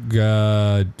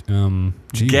 God, G word.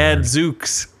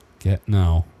 Gadzooks.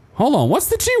 No. Hold on. What's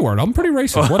the G word? I'm pretty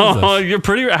racist. What is Oh, this? you're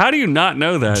pretty... How do you not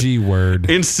know that? G word.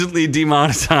 Instantly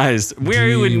demonetized.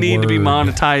 We would need to be G-word.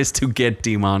 monetized to get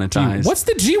demonetized. What's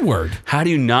the G word? How do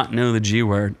you not know the G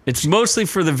word? It's mostly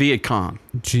for the Viet Cong.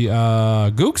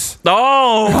 Gooks?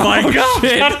 Oh my God!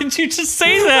 shit. How did you just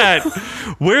say that?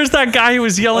 Where's that guy who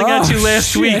was yelling at you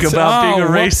last shit. week about being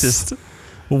a Whoops. racist?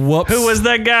 Whoops. Who was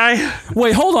that guy?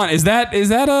 Wait, hold on. Is that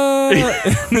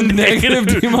a negative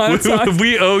demonetized?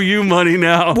 We owe you money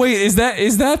now. Wait, is that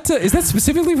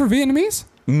specifically for Vietnamese?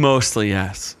 Mostly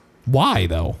yes. Why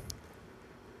though?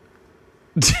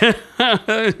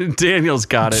 Daniel's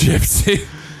got it. Gypsy.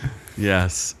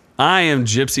 Yes. I am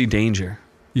Gypsy Danger.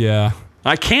 Yeah.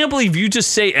 I can't believe you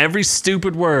just say every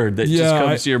stupid word that just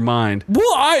comes to your mind. Well,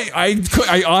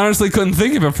 I honestly couldn't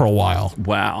think of it for a while.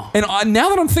 Wow. And now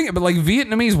that I'm thinking, but like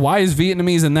Vietnamese, why is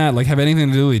Vietnamese and that like have anything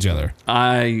to do with each other?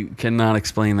 I cannot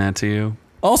explain that to you.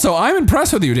 Also, I'm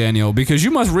impressed with you, Daniel, because you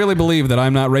must really believe that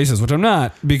I'm not racist, which I'm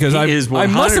not, because I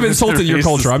must have insulted your racist.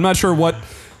 culture. I'm not sure what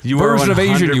You version are of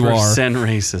Asian you are. 100%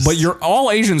 racist. But all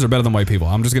Asians are better than white people.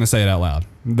 I'm just gonna say it out loud.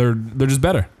 They're just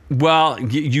better. Well,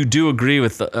 you do agree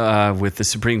with the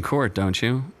Supreme Court, don't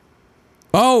you?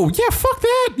 Oh yeah, fuck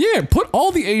that. Yeah, put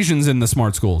all the Asians in the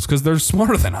smart schools because they're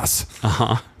smarter than us.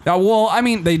 Well, I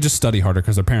mean, they just study harder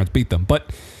because their parents beat them.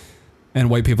 And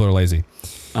white people are lazy.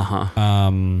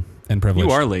 And privileged.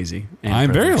 You are lazy. And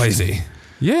I'm very privileged. lazy.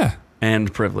 Yeah.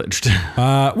 And privileged.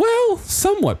 Well,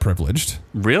 somewhat privileged.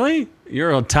 Really?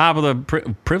 You're on top of the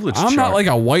privilege I'm chart. not like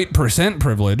a white percent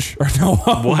privilege. Or no,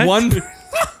 What? one.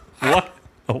 What?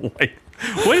 Oh, wait.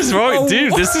 What is wrong?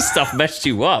 Dude, this stuff messed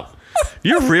you up.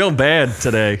 You're real bad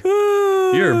today.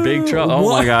 You're in big trouble. Oh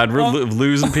my God, we're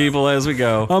losing people as we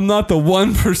go. I'm not the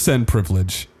 1%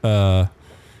 privilege. Yeah,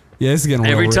 this is getting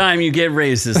Every real time you get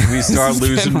racist, we start is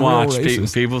losing getting real watch.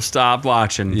 racist. People stop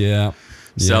watching. Yeah.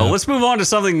 So Yeah. let's move on to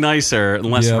something nicer and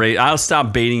less Yep. I'll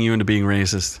stop baiting you into being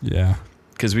racist Yeah.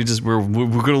 because we're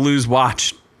gonna lose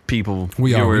watch people.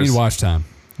 We are. We viewers. need watch time.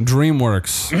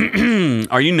 DreamWorks.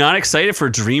 Are you not excited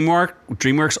for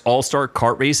DreamWorks All-Star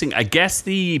Kart Racing? I guess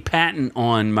the patent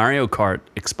on Mario Kart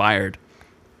expired.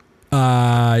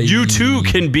 You too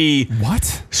can be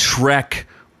What? Shrek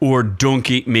or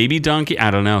Donkey, maybe Donkey.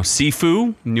 I don't know.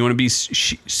 Sifu? You want to be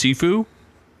Sifu?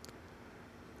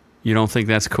 You don't think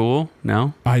that's cool?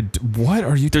 No? What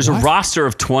are you? There's what? a roster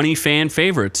of 20 fan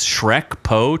favorites. Shrek,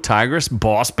 Poe, Tigress,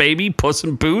 Boss Baby, Puss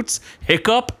in Boots,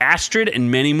 Hiccup, Astrid,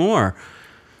 and many more.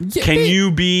 Yeah, Can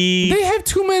you be... They have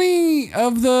too many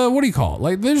of the, what do you call it?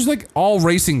 Like, there's like all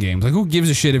racing games. Like, who gives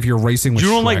a shit if you're racing with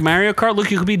You don't Shrek? like Mario Kart? Look,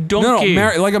 you could be Donkey.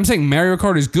 No, like I'm saying, Mario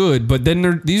Kart is good, but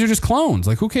then these are just clones.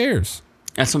 Like, who cares?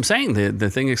 That's what I'm saying. The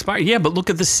thing expired. Yeah, but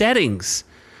look at the settings.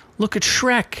 Look at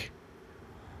Shrek.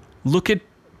 Look at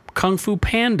Kung Fu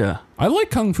Panda. I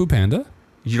like Kung Fu Panda.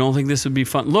 You don't think this would be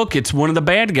fun? Look, it's one of the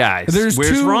bad guys. There's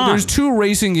Ron? There's two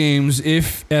racing games,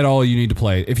 if at all, you need to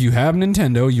play. If you have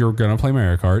Nintendo, you're gonna play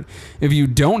Mario Kart. If you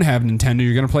don't have Nintendo,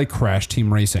 you're gonna play Crash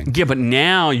Team Racing. Yeah, but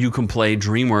now you can play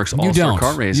DreamWorks You All-Star don't.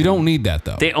 Kart Racing. You don't need that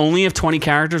though. They only have 20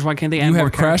 characters. Why can't they add You more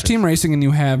have Crash characters? Team Racing and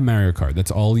you have Mario Kart. That's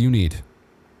all you need.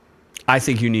 I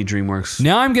think you need DreamWorks.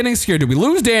 Now I'm getting scared. Did we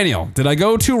lose Daniel? Did I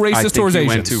go too racist I think towards you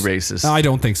Asians? went too racist. No, I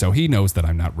don't think so. He knows that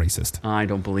I'm not racist. I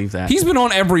don't believe that. He's been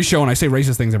on every show and I say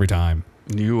racist things every time.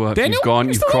 Daniel, Daniel?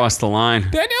 you've crossed the line.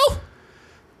 Daniel!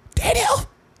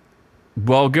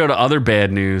 Well, go to other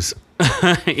bad news.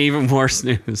 Even worse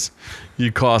news.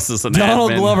 You cost us an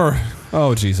Donald admin. Glover.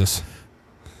 Oh, Jesus.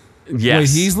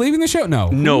 Yes. Wait, he's leaving the show? No.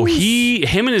 No,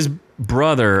 him and his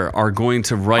brother are going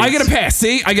to write. I get a pass.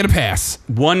 See? I get a pass.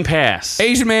 One pass.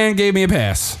 Asian man gave me a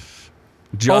pass.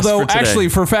 Just Although, for today. actually,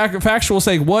 for factual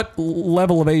sake, what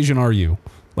level of Asian are you?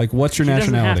 Like, what's your He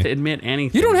doesn't nationality? have to admit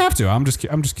anything. You don't have to. I'm just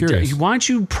curious. Why don't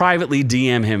you privately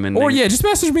DM him and Or yeah, just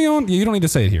message me on. You don't need to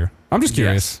say it here. I'm just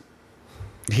curious.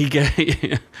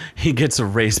 Yes. He gets a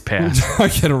race pass. I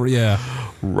get a yeah.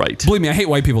 Right. Believe me, I hate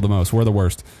white people the most. We're the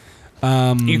worst.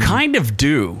 You kind of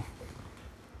do.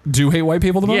 Do you hate white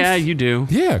people the most? Yeah, you do.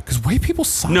 Yeah, because white people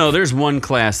suck. No, there's one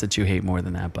class that you hate more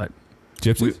than that, but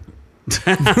Gypsies.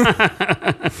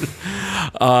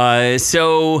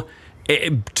 so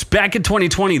Back in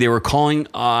 2020, they were going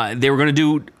to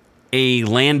do a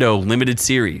Lando limited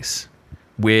series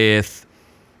with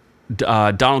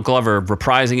Donald Glover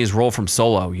reprising his role from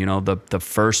Solo, the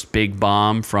first big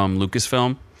bomb from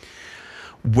Lucasfilm.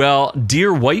 Well,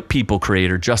 Dear White People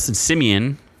creator Justin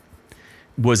Simien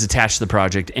was attached to the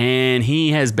project, and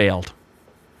he has bailed.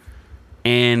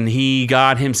 And he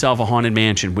got himself a haunted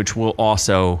mansion, which will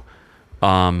also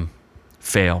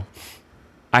fail.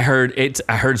 I heard it's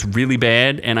really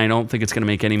bad, and I don't think it's going to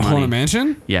make any money. Haunted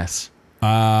Mansion? Yes.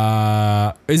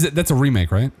 That's a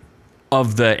remake, right?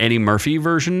 Of the Eddie Murphy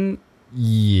version?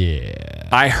 Yeah.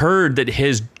 I heard that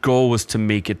his goal was to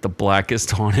make it the blackest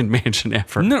haunted mansion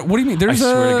ever. No, what do you mean? I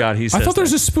swear to God, he says I thought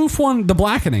there's a spoof one, The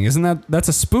Blackening. That's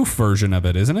a spoof version of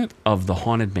it, isn't it? Of the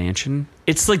haunted mansion?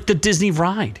 It's like the Disney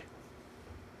ride.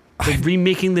 They're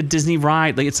remaking the Disney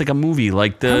ride. Like it's like a movie.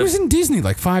 I was in Disney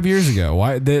like 5 years ago.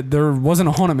 Why there wasn't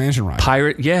a haunted mansion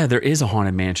ride? Yeah, there is a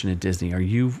haunted mansion at Disney. Are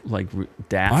you like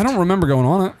daft? I don't remember going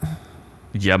on it.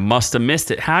 You must have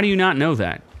missed it. How do you not know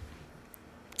that?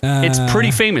 It's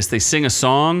pretty famous. They sing a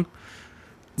song,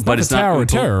 but it's not Tower of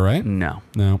Terror, right? No.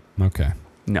 Okay.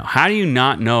 No. How do you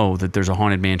not know that there's a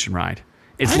haunted mansion ride?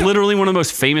 It's literally one of the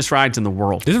most famous rides in the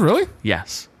world. Is it really?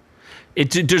 Yes.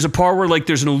 There's a part where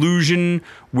there's an illusion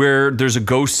where there's a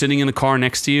ghost sitting in the car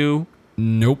next to you.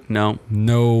 Nope.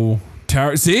 No.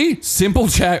 Tower. See? Simple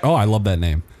Jack. Oh, I love that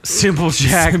name. Simple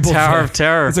Jack, Tower of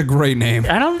Terror. That's a great name.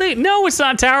 I don't think. No, it's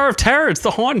not Tower of Terror. It's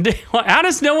the haunted. How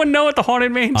does no one know what the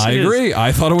haunted mansion is? I agree.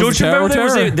 I thought it was the Tower of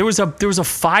Terror. There was a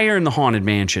fire in the haunted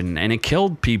mansion and it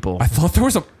killed people. I thought there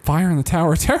was a fire in the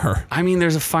Tower of Terror. I mean,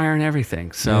 there's a fire in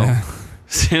everything. So, yeah.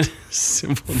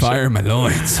 Simple fire in my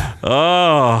loins.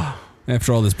 Oh,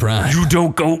 after all this pride, you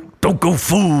don't go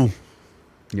fool.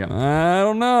 Yeah, I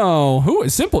don't know who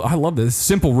is Simple. I love this.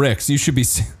 Simple Ricks. You should be.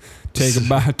 Take a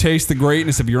bite. Taste the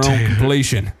greatness of your own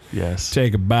completion. Yes.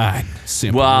 Take a bite.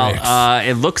 Simple Ricks.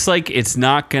 It looks like it's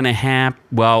not going to happen.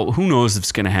 Well, who knows if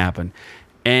it's going to happen.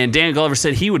 And Dan Glover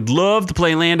said he would love to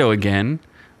play Lando again.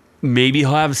 Maybe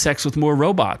he'll have sex with more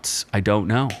robots. I don't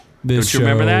know. This don't you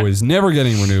remember that? show is never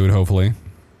getting renewed, hopefully.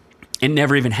 It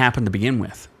never even happened to begin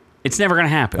with. It's never going to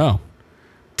happen. Oh.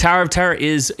 Tower of Terror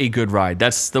is a good ride.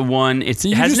 That's the one.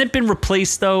 Hasn't it been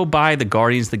replaced, though, by the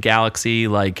Guardians of the Galaxy,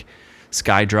 like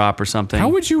Skydrop or something? How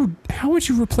would you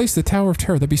replace the Tower of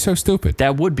Terror? That'd be so stupid.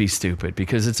 That would be stupid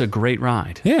because it's a great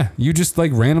ride. Yeah, you just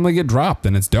randomly get dropped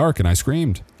and it's dark and I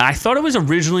screamed. I thought it was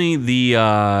originally it's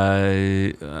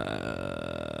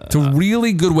a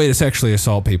really good way to sexually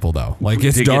assault people, though. Like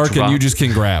it's dark and you just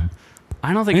can grab.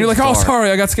 I don't think. And you're it's like, dark. oh, sorry,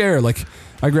 I got scared. Like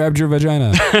I grabbed your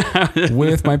vagina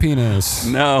with my penis.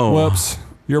 No. Whoops,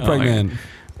 you're pregnant.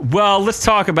 Well, let's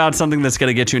talk about something that's going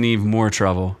to get you in even more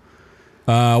trouble.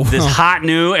 The hot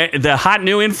new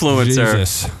influencer.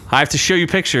 Jesus. I have to show you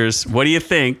pictures. What do you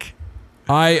think?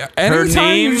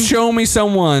 Anytime you show me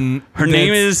someone, her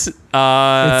name is. It's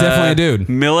definitely a dude.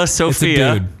 Mila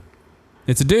Sofia.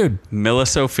 It's a dude. Mila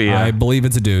Sofia. I believe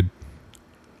it's a dude.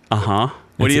 What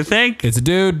do you think? It's a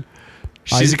dude.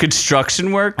 She's a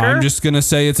construction worker. I'm just gonna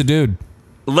say it's a dude.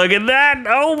 Look at that!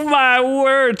 Oh my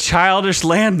word, childish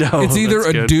Lando. It's either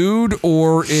a dude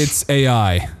or it's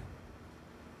AI.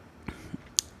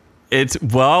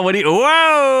 What do you?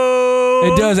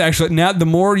 Whoa! It does actually. Now, the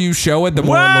more you show it, the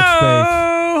more it looks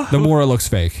fake. The more it looks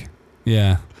fake.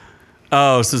 Yeah.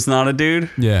 Oh, so it's not a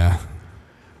dude? Yeah.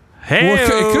 Hey. Well,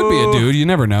 it could be a dude. You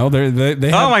never know. They have,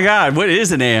 oh my God! What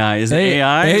is an AI? Is it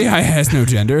AI? AI has no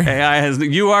gender. AI has.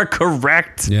 You are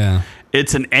correct. Yeah.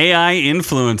 It's an AI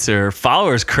influencer.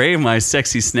 Followers crave my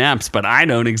sexy snaps, but I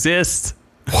don't exist.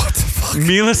 What the fuck?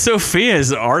 Mila Sofia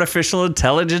is an artificial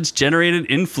intelligence generated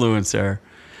influencer.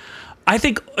 I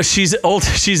think she's old.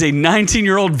 She's a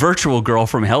 19-year-old virtual girl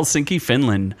from Helsinki,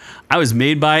 Finland. I was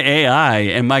made by AI,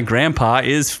 and my grandpa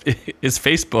is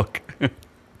Facebook.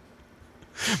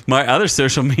 My other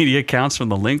social media accounts from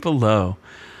the link below.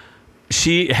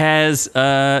 She has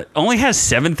only has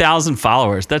 7,000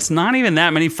 followers. That's not even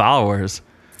that many followers.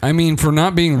 I mean, for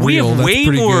not being real, that's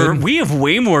pretty good. We have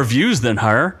way more views than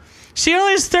her. She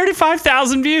only has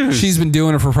 35,000 views. She's been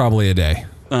doing it for probably a day.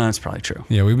 That's probably true.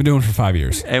 Yeah, we've been doing it for 5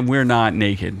 years. And we're not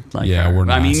naked like her. Yeah, we're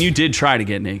not. I mean, you did try to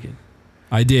get naked.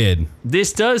 I did.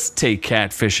 This does take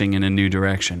catfishing in a new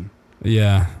direction.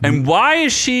 Yeah. And why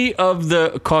is she of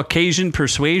the Caucasian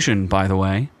persuasion, by the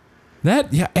way?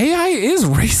 AI is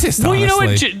racist, well,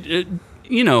 honestly.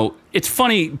 You know, it's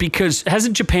funny because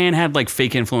hasn't Japan had like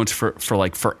fake influence for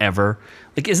like forever?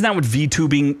 Like, isn't that what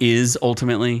VTubing is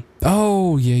ultimately?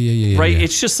 Oh, yeah. Right? Yeah.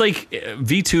 It's just like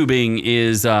VTubing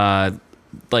is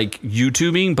like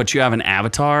YouTubing, but you have an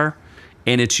avatar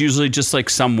and it's usually just like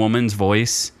some woman's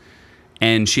voice.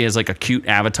 and she has like a cute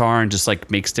avatar and just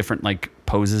like makes different like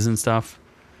poses and stuff.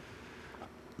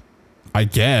 I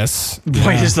guess.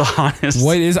 White is the hottest.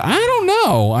 White is, I don't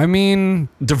know. I mean,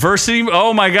 diversity.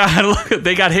 Oh my God. Look,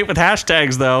 they got hit with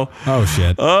hashtags though. Oh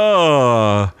shit.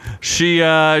 Oh,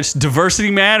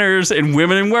 diversity matters in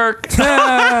women in work.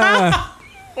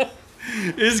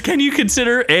 Can you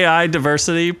consider AI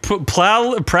diversity?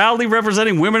 Proudly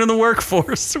representing women in the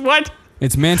workforce. What?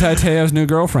 It's Manti Te'o's new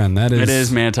girlfriend. That is. It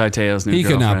is Manti Te'o's new girlfriend. He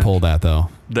could not pull that though.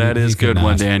 That is good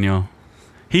one, Daniel.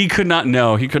 He could not.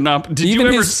 No, he could not. Did you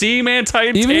ever see Manti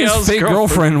Te'o's even his fake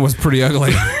girlfriend was pretty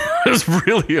ugly. It was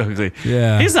really ugly.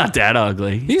 Yeah. He's not that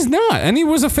ugly. He's not. And he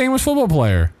was a famous football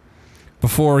player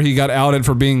before he got outed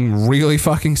for being really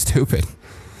fucking stupid.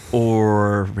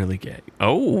 Or really gay.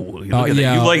 Oh, look at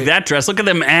that. You like that dress. Look at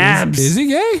them abs. Is he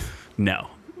gay? No.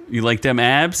 You like them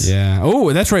abs? Yeah.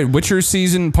 Oh, that's right. Witcher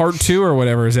season part 2 or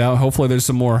whatever is out. Hopefully there's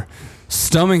some more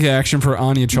stomach action for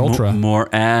Anya Chultra. More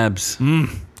abs.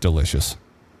 Delicious.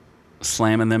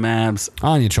 Slamming them abs.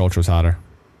 Anya Chultra's hotter.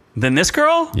 Than this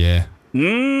girl? Yeah.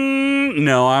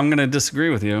 No, I'm going to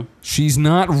disagree with you. She's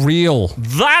not real.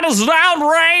 That is an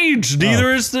outrage.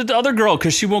 Neither is the other girl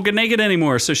because she won't get naked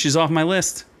anymore, so she's off my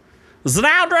list. It's an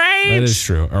outrage. That is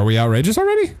true. Are we outrageous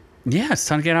already? Yeah, it's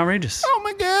time to get outrageous. Oh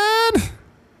my God.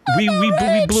 We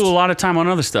blew a lot of time on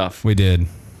other stuff. We did.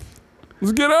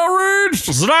 Let's get outraged.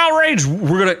 It's an outrage.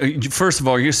 We're going to, first of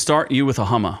all, you start with a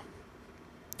Hummer.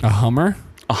 A Hummer?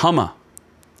 A Hummer.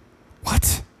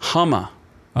 What? Hummer.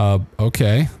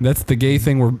 Okay. That's the gay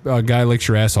thing where a guy licks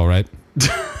your asshole, right?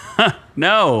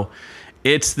 No.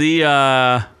 It's the,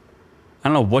 I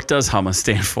don't know, what does Hummer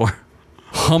stand for?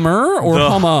 Hummer or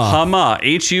Humma? Humma.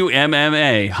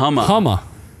 Humma. Humma. Humma.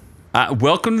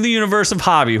 Welcome to the universe of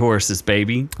hobby horses,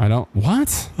 baby. I don't,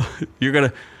 what? You're going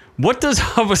to, what does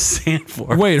Humma stand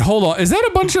for? Wait, hold on. Is that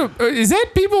a bunch of, is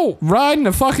that people riding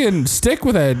a fucking stick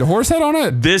with a horse head on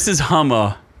it? This is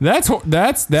Humma. That's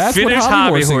Finnish what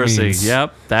hobby horsing means.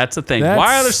 Yep, that's a thing.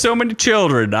 Why are there so many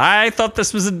children? I thought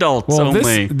this was adults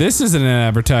only. This isn't an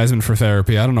advertisement for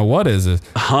therapy. I don't know what is it.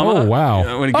 Humma? Oh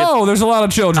wow. There's a lot of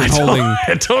children holding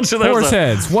I told you there horse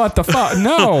heads. What the fuck?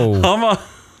 No. Humma.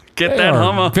 Get that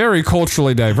Humma. Very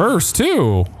culturally diverse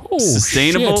too. Oh,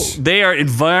 sustainable. Shit. They are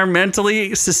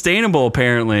environmentally sustainable.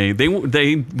 Apparently,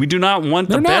 we do not want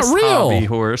the best hobby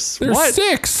horse. They're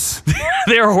sticks.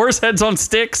 They are horse heads on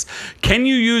sticks. Can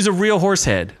you use a real horse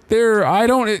head? Look at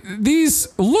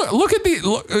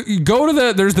go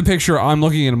to there's the picture. I'm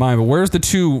looking at mine, but where's the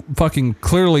two fucking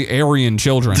clearly Aryan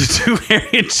children? The two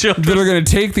Aryan children that are going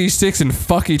to take these sticks and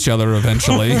fuck each other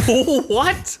eventually.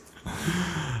 What?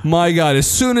 My God! As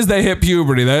soon as they hit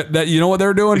puberty, that you know what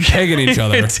they're doing? Pegging each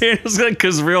other.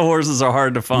 Because real horses are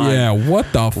hard to find. Yeah.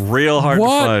 What the? Real hard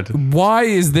to find. Why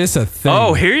is this a thing?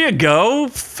 Oh, here you go.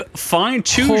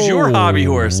 Choose your hobby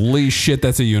horse. Holy shit!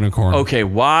 That's a unicorn. Okay.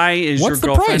 Why is your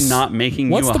girlfriend not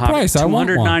making you a hobby? What's the price? I want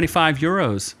one. 295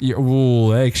 euros. Yeah,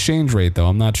 ooh, that exchange rate though.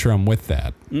 I'm not sure I'm with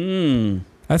that.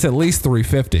 That's at least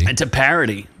 350. It's a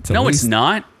parody. It's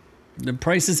not. The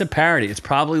price is a parity. It's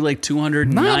probably like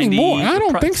 290. Not anymore. I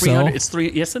don't think so. It's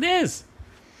yes, it is.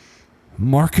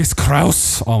 Marcus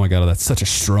Krauss. Oh my God, that's such a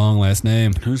strong last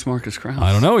name. Who's Marcus Krauss?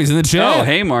 I don't know. He's in the chat. Oh,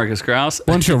 hey, Marcus Krauss.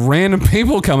 Bunch of random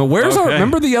people coming. Where's our?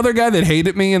 Remember the other guy that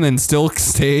hated me and then still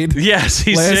stayed? Yes,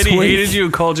 he said he hated you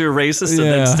and called you a racist and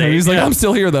then stayed. He's like, I'm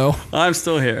still here though. I'm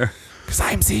still here because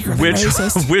I'm secretly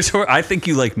racist. I think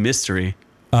you like mystery.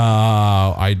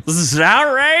 This is an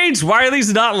outrage. Why are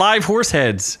these not live horse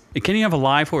heads? Can you have a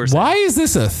live horse head? Is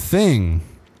this a thing?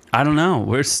 I don't know.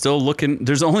 We're still looking.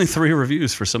 There's only 3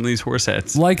 reviews for some of these horse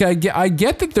heads. Like I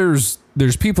get that there's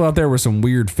people out there with some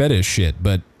weird fetish shit,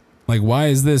 but like why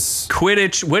is this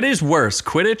Quidditch? What is worse,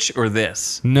 Quidditch or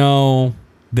this? No,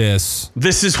 this.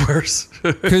 This is worse.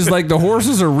 Because like the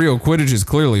horses are real, Quidditch is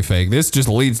clearly fake. This just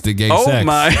leads to gay sex. Oh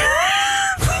my.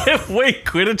 Wait,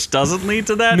 Quidditch doesn't lead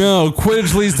to that? No,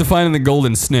 Quidditch leads to finding the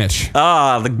golden snitch.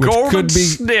 The golden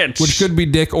snitch. Which could be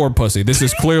dick or pussy. This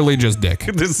is clearly just dick.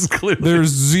 There's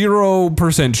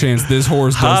 0% chance this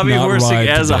horse does hobby not horsing ride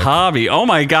as to a dick. hobby. Oh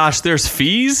my gosh, there's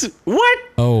fees? What?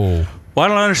 Oh. Well, I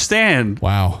don't understand.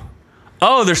 Wow.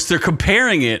 Oh, they're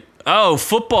comparing it. Oh,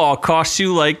 football costs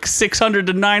you like 600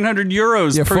 to 900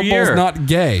 euros per year. Football's not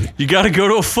gay. You got to go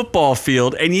to a football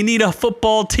field, and you need a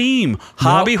football team.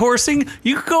 Hobby horsing,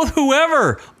 you can go with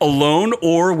whoever, alone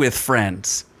or with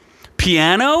friends.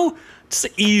 Piano, it's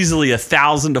easily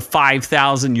 1,000 to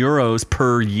 5,000 euros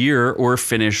per year, or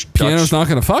Finnish. Piano's not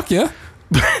going to fuck you.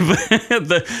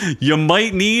 You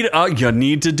might need. You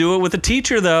need to do it with a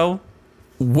teacher, though.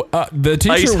 The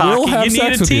teacher Ice will hockey, have you sex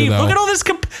need a with team. you, though. Look at all this.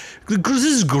 This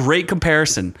is a great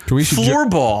comparison. Should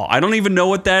Floorball. I don't even know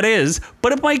what that is,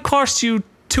 but it might cost you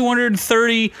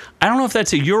 230. I don't know if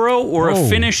that's a euro or a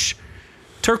Finnish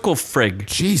Turkelfrig.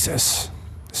 Jesus.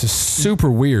 This is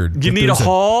super weird. You need a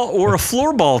hall or a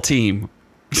floorball team.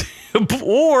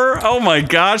 Or, oh my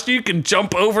gosh, you can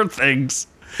jump over things.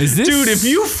 Dude, if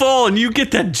you fall and you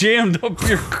get that jammed up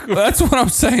your... That's what I'm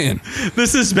saying.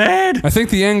 This is bad. I think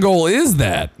the end goal is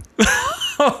that.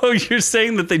 Oh, you're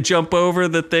saying that they jump over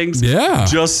the things? Yeah.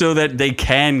 Just so that they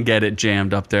can get it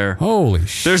jammed up there. Holy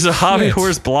shit. There's a hobby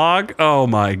horse blog. Oh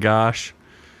my gosh.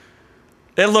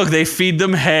 And look, they feed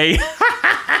them hay.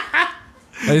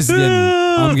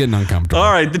 I'm getting uncomfortable.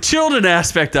 All right, the children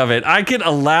aspect of it. I can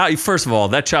allow... First of all,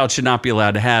 that child should not be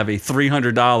allowed to have a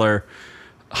 $300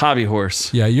 hobby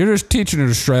horse. Yeah, you're just teaching her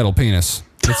to straddle penis.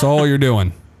 That's all you're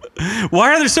doing.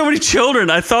 Why are there so many children?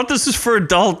 I thought this was for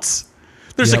adults.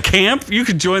 There's a camp? You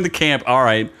could join the camp. All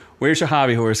right, where's your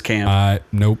hobby horse camp?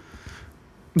 Nope.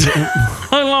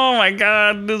 Oh my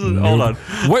God! Hold on.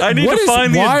 I need to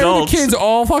find the adults. Why are the kids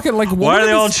all fucking like? Why are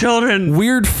they all children?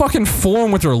 Weird fucking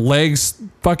form with their legs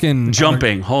fucking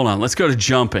jumping. Hold on. Let's go to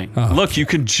jumping. Look, you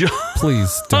can jump.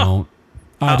 Please don't.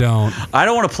 I don't. I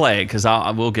don't want to play it because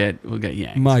we'll get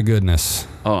yanked. My goodness.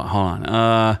 Oh, hold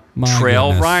on.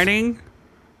 Trail riding.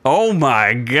 Oh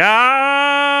my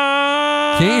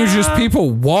God! Can't you just people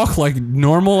walk like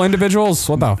normal individuals?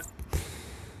 What the?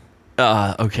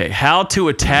 Okay, how to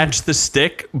attach the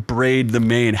stick, braid the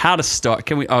mane. How to start?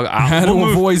 Can we? How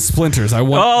to avoid splinters? I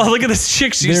want. Oh, look at this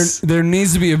chick. There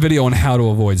needs to be a video on how to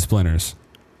avoid splinters.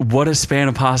 What a span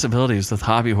of possibilities with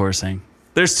hobby horsing.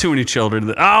 There's too many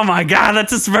children. Oh my God,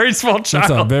 that's a very small child.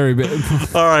 That's a very big.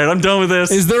 All right, I'm done with this.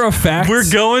 Is there a fact? We're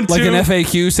going to like an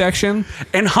FAQ section.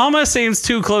 And Hama seems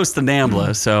too close to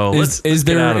Nambla, so let's is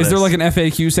there like an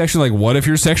FAQ section? Like, what if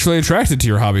you're sexually attracted to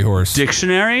your hobby horse?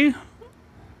 Dictionary.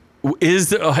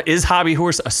 Is hobby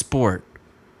horse a sport?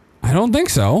 I don't think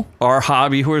so. Are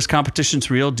hobby horse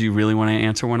competitions real? Do you really want to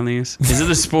answer one of these? Is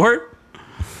it a sport?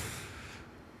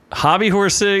 Hobby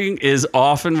horsing is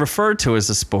often referred to as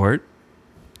a sport.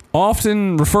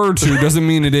 Often referred to doesn't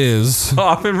mean it is.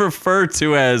 Often referred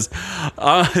to as,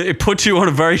 it puts you on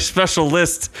a very special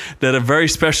list that a very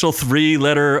special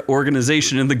 3-letter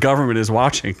organization in the government is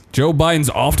watching. Joe Biden's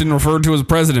often referred to as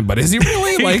president, but is he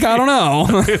really? Like, I don't know.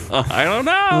 I don't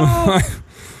know.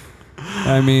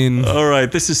 I mean. All right,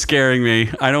 this is scaring me.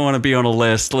 I don't want to be on a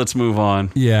list. Let's move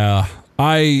on. Yeah,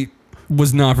 I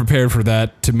was not prepared for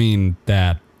that to mean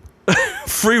that.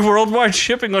 Free worldwide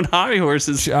shipping on hobby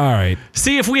horses. All right.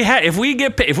 See, if we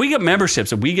get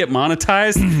memberships and we get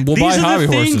monetized, we'll these buy are the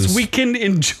things horses. we can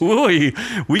enjoy.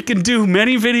 We can do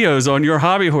many videos on your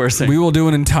hobby horsing. We will do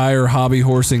an entire hobby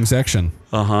horsing section.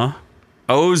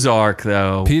 Ozark,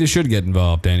 though. PETA should get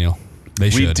involved, Daniel. They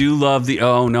should. We do love the.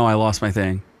 Oh no, I lost my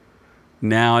thing.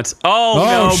 Now it's.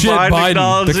 Oh no, shit,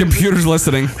 Biden. The computer's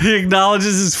listening. He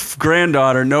acknowledges his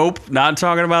granddaughter. Nope, not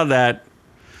talking about that.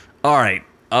 All right.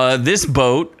 This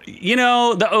boat,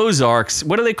 the Ozarks.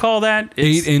 What do they call that?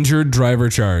 8 injured, driver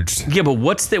charged. Yeah, but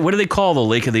what do they call the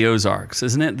Lake of the Ozarks?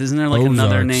 Isn't there like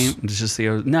another name? It's just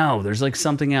no. There's like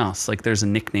something else. Like there's a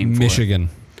nickname for Michigan.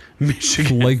 it.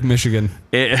 Michigan. Lake Michigan.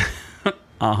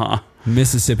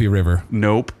 Mississippi River.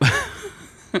 Nope.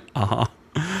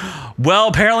 Well,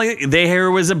 apparently there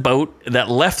was a boat that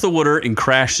left the water and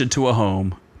crashed into a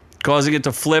home, causing it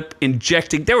to flip,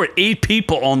 injecting. There were 8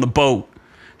 people on the boat.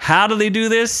 How do they do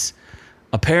this?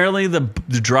 Apparently, the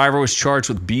driver was charged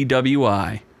with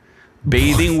BWI,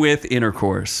 bathing with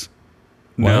intercourse.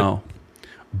 What? No.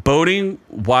 Boating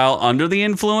while under the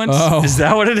influence? Oh. Is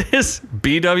that what it is?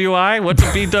 BWI? What's a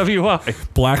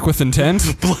BWI? Black with intent?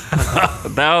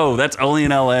 No, that's only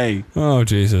in LA. Oh,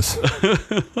 Jesus.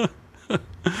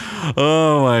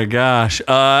 Oh, my gosh.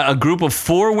 A group of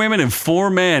 4 women and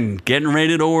 4 men getting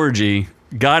ready to orgy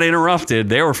got interrupted.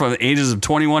 They were from the ages of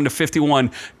 21 to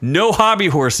 51. No hobby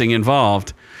horsing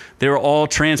involved. They were all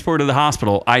transported to the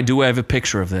hospital. I do have a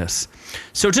picture of this.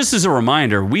 So just as a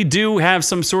reminder, we do have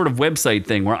some sort of website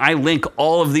thing where I link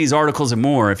all of these articles and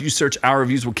more. If you search Our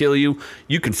Reviews Will Kill You,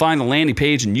 you can find the landing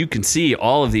page and you can see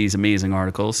all of these amazing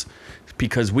articles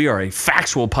because we are a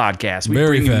factual podcast. We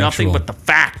bring you nothing but the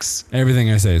facts. Everything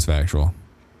I say is factual.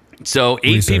 So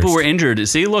 8 people were injured.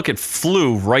 See, look, it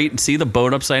flew right. See the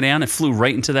boat upside down? It flew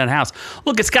right into that house.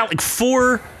 Look, it's got like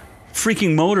 4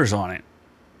 freaking motors on it.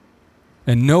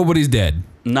 And nobody's dead.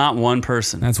 Not one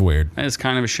person. That's weird. That is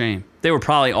kind of a shame. They were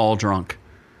probably all drunk.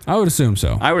 I would assume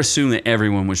so. I would assume that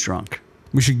everyone was drunk.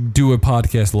 We should do a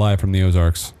podcast live from the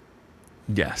Ozarks.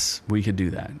 Yes, we could do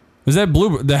that. Was that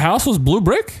blue? The house was blue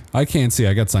brick? I can't see.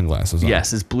 I got sunglasses on.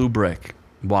 Yes, it's blue brick.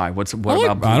 Why? What about blue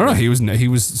I don't know. brick? He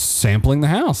was sampling the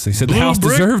house. He said the Blue house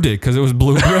brick? deserved it because it was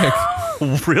blue brick.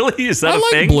 Really? Is that I a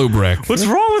like thing? blue brick. What's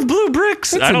wrong with blue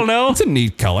bricks? I don't know. It's a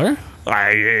neat color.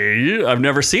 I've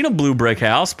never seen a blue brick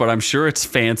house, but I'm sure it's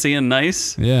fancy and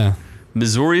nice. Yeah.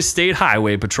 Missouri State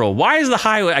Highway Patrol. Why is the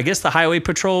highway? I guess the highway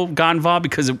patrol got involved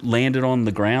because it landed on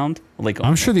the ground.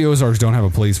 I'm sure the Ozarks don't have a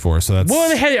police force, so that's.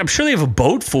 Well, I'm sure they have a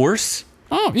boat force.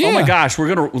 Oh yeah. Oh my gosh,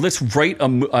 let's write a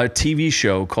TV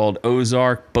show called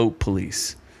Ozark Boat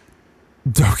Police.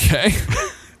 Okay.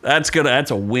 That's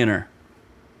a winner.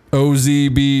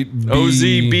 OZBP.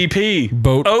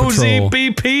 Boat Patrol.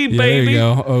 OZBP, baby. Yeah, there you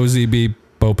go. OZB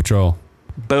Boat Patrol.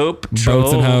 Boat Patrol.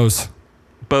 Boats and hose.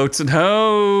 Boats and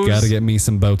hose. Got to get me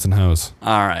some boats and hose.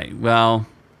 All right. Well,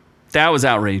 that was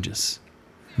outrageous.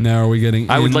 Now are we getting?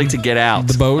 I would like to get out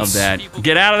the boats? of that.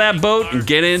 Get out of that boat and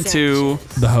get into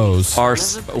the hose.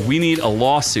 We need a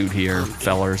lawsuit here,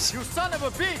 fellers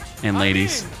and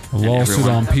ladies. A lawsuit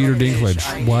on Peter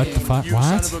Dinklage. What the fuck?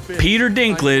 What? Peter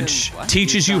Dinklage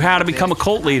teaches you how to become a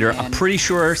cult leader. I'm pretty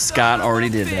sure Scott already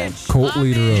did that. Cult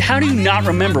leader. How do you not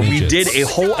remember? midgets. We did a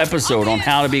whole episode on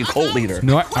how to be a cult leader.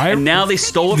 No, and now they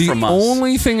stole it from us. The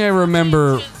only thing I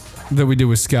remember that we did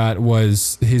with Scott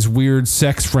was his weird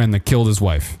sex friend that killed his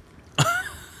wife.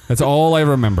 That's all I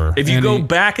remember. If you go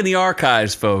back in the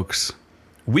archives, folks,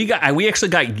 we actually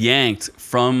got yanked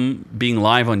from being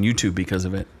live on YouTube because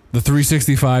of it. The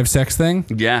 365 sex thing?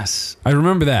 Yes. I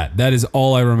remember that. That is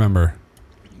all I remember.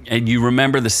 And you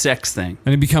remember the sex thing.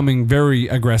 And him becoming very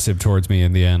aggressive towards me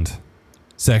in the end.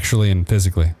 Sexually and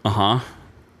physically. Uh-huh.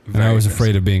 And I was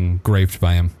afraid of being raped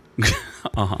by him.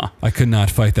 Uh-huh. I could not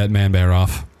fight that man bear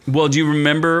off. Well, do you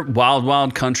remember Wild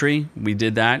Wild Country? We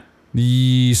did that.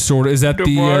 The sort of, is that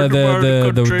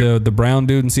the brown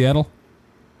dude in Seattle?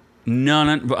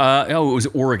 No. It was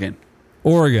Oregon.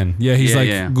 Oregon. Yeah, he's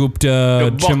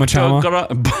Gupta Chimachama.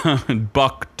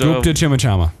 Gupta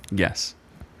Chimachama. Yes.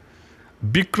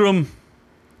 Bikram.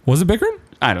 Was it Bikram?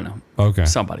 I don't know. Okay.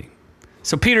 Somebody.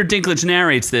 So Peter Dinklage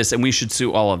narrates this, and we should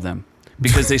sue all of them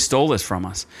because they stole this from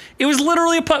us. It was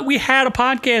literally we had a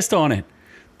podcast on it.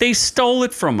 They stole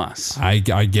it from us. I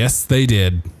guess they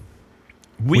did.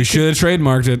 We should have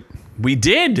trademarked it. We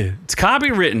did. It's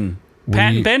copywritten.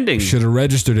 Patent pending. Should have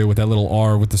registered it with that little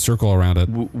R with the circle around it.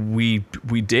 We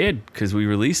did because we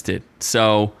released it.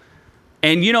 So,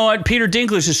 and you know what? Peter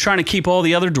Dinklage is trying to keep all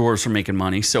the other dwarves from making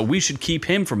money, so we should keep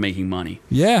him from making money.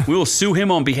 Yeah. We will sue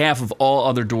him on behalf of all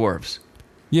other dwarves.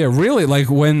 Yeah, really. Like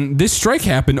when this strike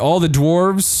happened, all the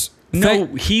dwarves... No,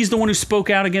 he's the one who spoke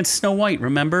out against Snow White,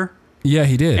 remember? Yeah,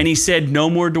 he did. And he said, no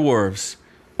more dwarves.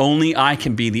 Only I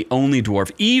can be the only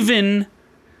dwarf. Even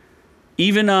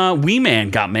Wee Man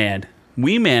got mad.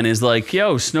 Wee Man is like,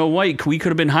 yo, Snow White, we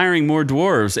could have been hiring more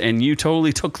dwarves, and you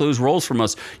totally took those roles from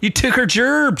us. You took our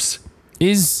gerbs.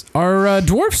 Are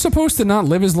dwarves supposed to not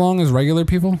live as long as regular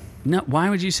people? No, why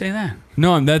would you say that?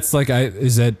 No, that's like,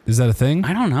 is that a thing?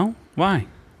 I don't know. Why?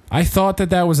 I thought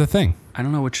that was a thing. I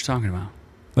don't know what you're talking about.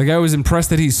 Like, I was impressed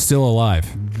that he's still alive.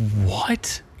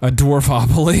 What? A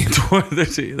dwarfopoly?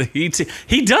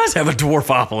 He does have a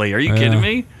dwarfopoly. Are you kidding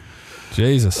me?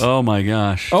 Jesus. Oh, my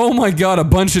gosh. Oh, my God. A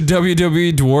bunch of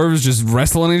WWE dwarves just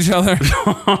wrestling each other?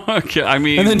 Okay, I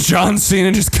mean... And then John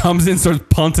Cena just comes in and starts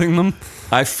punting them?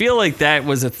 I feel like that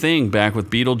was a thing back with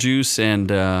Beetlejuice and...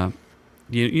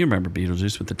 you remember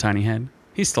Beetlejuice with the tiny head?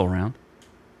 He's still around.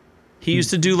 He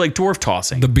used to do, like, dwarf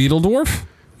tossing. The Beetle Dwarf?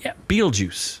 Yeah,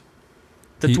 Beetlejuice.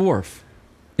 The dwarf.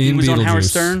 He was on Howard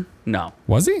Stern? No.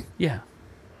 Was he? Yeah.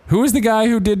 Who was the guy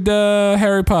who did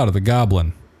Harry Potter, the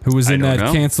Goblin? Who was in that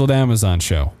canceled Amazon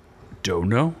show? Don't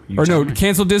know.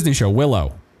 Canceled Disney show,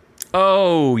 Willow.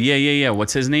 Oh, yeah.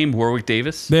 What's his name? Warwick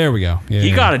Davis? There we go. Yeah,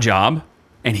 he got a job,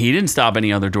 and he didn't stop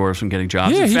any other dwarves from getting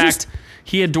jobs. Yeah, in fact,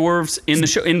 he had dwarves in the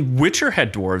show. And Witcher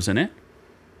had dwarves in it.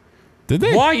 Did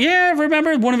they? Why? Yeah,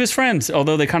 remember one of his friends,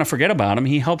 although they kind of forget about him,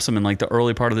 he helps him in like the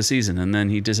early part of the season, and then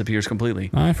he disappears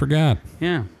completely. I forgot.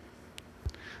 Yeah.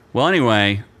 Well,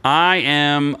 anyway,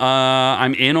 I'm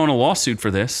in on a lawsuit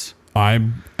for this.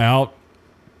 I'm out.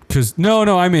 Cause no,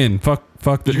 I'm in. Fuck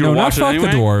the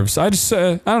dwarves. I just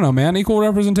I don't know, man. Equal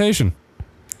representation.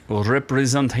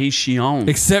 Representation.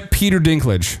 Except Peter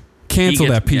Dinklage. Cancel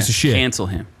that piece of shit. Cancel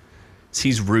him.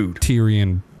 He's rude.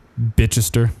 Tyrion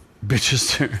Bitchester.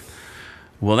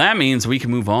 Well, that means we can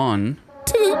move on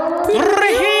to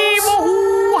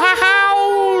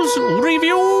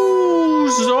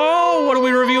reviews. Oh, what are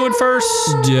we reviewing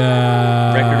first?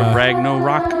 Record of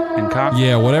Ragnorak and Cock.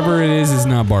 Yeah, whatever it is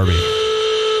not Barbie.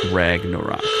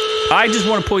 Ragnarok. I just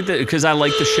want to point that because I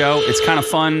like the show. It's kind of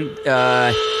fun.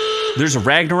 There's a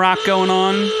Ragnarok going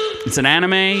on, It's an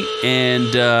anime,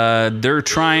 and they're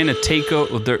trying to take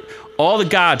over. All the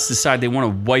gods decide they want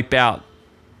to wipe out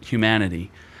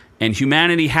humanity. And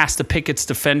humanity has to pick its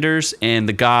defenders, and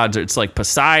the gods, it's like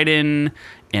Poseidon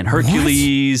and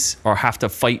Hercules, or have to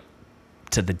fight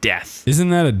to the death. Isn't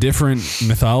that a different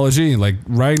mythology? Like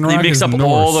Ragnarok They mix is up Norse.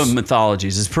 all the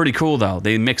mythologies. It's pretty cool, though.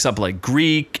 They mix up like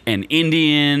Greek and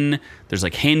Indian. There's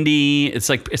like Hindi.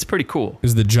 It's pretty cool.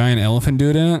 Is the giant elephant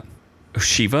dude in it?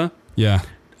 Shiva? Yeah.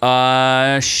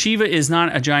 Shiva is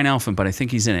not a giant elephant, but I think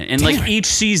he's in it. And like each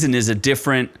season is a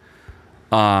different.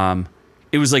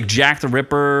 It was like Jack the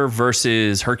Ripper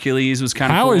versus Hercules was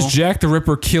kind of cool. How is Jack the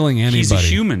Ripper killing anybody? He's a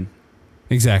human.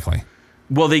 Exactly.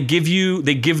 Well, they give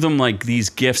them like these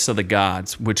gifts of the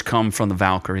gods, which come from the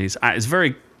Valkyries. It's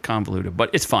very convoluted, but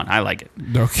it's fun. I like it.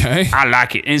 Okay. I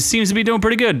like it, and it seems to be doing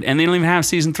pretty good. And they don't even have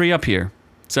season 3 up here,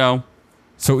 so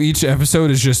each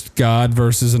episode is just God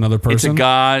versus another person. it's a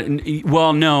god.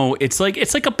 Well, no, it's like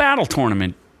a battle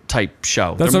tournament type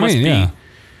show. That's what I mean. Yeah.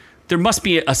 There must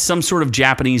be some sort of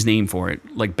Japanese name for it,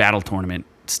 like battle tournament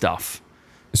stuff.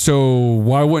 So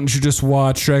why wouldn't you just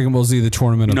watch Dragon Ball Z: The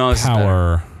Tournament of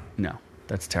Power? No,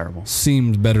 that's terrible.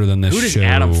 Seems better than this show. Who does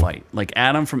Adam fight? Like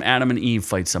Adam from Adam and Eve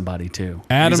fights somebody too.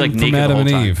 Adam He's like from Adam and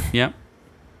Eve. Yep.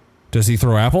 Does he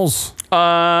throw apples?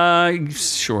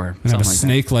 Sure. And have a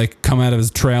snake like come out of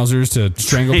his trousers to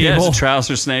strangle people? Yeah, it's a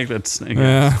trouser snake. That's snake.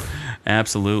 Yeah.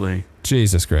 Absolutely.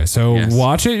 Jesus Christ. So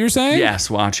watch it, you're saying? Yes,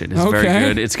 watch it. It's very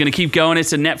good. It's going to keep going.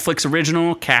 It's a Netflix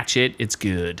original. Catch it. It's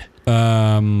good.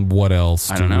 What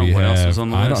else? I don't know. What else was on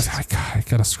the list? I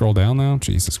gotta scroll down now.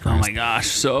 Jesus Christ. Oh my gosh.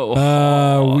 So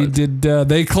hard. We did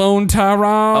They Cloned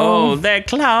Tyrone. Oh, They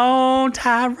Cloned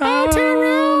Tyrone. Oh,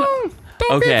 Tyrone.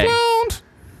 Don't get cloned.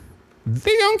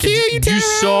 They gonna kill you, Tyrone. You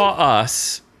saw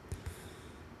Us.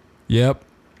 Yep.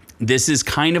 This is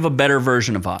kind of a better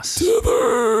version of Us.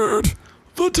 Tethered.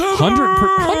 The Tethered.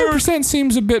 100%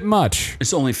 seems a bit much.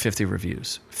 It's only 50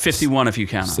 reviews. 51 if you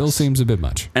count Us. Still seems a bit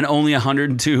much. And only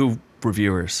 102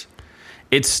 reviewers.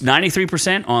 It's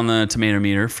 93% on the tomato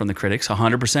meter from the critics,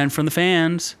 100% from the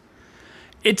fans.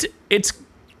 It's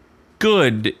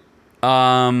good.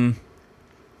 Okay.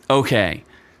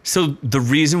 So the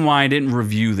reason why I didn't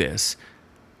review this,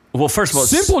 well, first of all,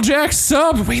 Simple Jack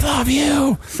sub, we love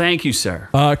you. Thank you, sir.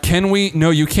 Can we? No,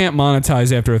 you can't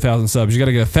monetize after 1,000 subs. You got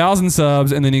to get 1,000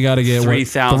 subs, and then you got to get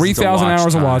 3,000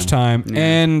 hours of watch time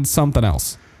and something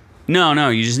else. No,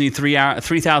 you just need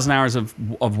 3,000 hours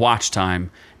of watch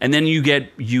time, and then you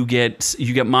get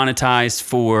monetized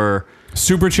for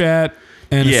super chat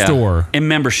and a store and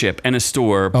membership and a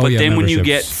store. But then when you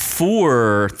get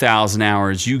 4,000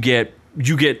 hours, you get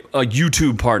a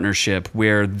YouTube partnership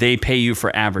where they pay you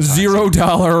for advertising.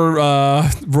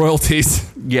 $0 royalties.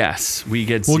 Yes, we'll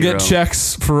get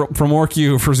checks from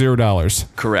OrcU for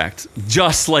 $0. Correct.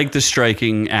 Just like the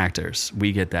striking actors,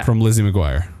 we get that from Lizzie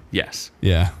McGuire. Yes.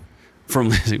 Yeah. From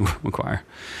Lizzie McGuire.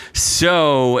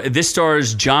 So this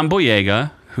stars John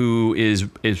Boyega, who is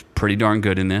pretty darn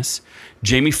good in this.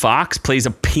 Jamie Foxx plays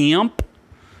a pimp,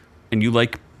 and you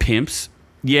like pimps.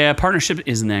 Yeah, partnership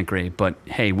isn't that great, but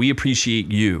hey, we appreciate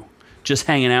you just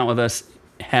hanging out with us,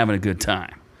 having a good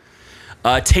time.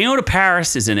 Toyota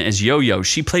Paris is in it as Yo-Yo.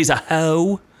 She plays a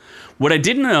hoe. What I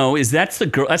didn't know is that's the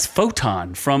girl. That's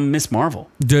Photon from Miss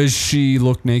Marvel. Does she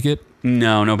look naked?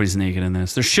 No, nobody's naked in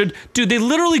this. Dude, they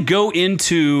literally go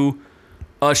into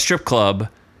a strip club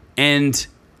and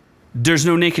there's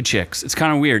no naked chicks. It's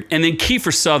kind of weird. And then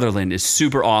Kiefer Sutherland is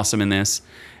super awesome in this.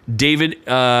 David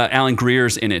Alan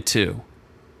Greer's in it too.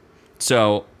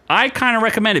 So I kind of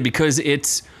recommend it because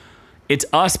it's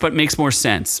Us, but makes more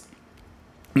sense.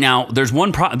 Now there's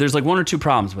like one or two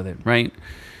problems with it, right?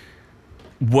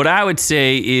 What I would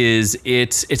say is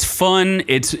it's fun.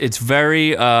 It's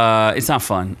very it's not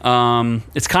fun.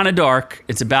 It's kind of dark.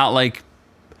 It's about like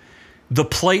the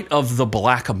plight of the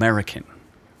Black American.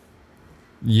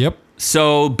 Yep.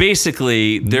 So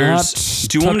basically, there's.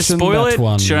 Do you want me to spoil it?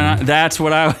 One. Should I not? That's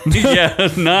what I. Yeah,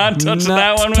 not touching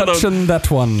that one. Touching that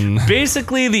one.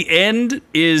 Basically, the end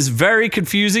is very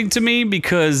confusing to me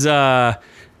because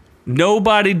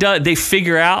nobody does. They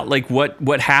figure out like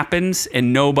what happens,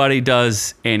 and nobody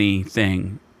does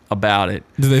anything about it.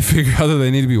 Do they figure out that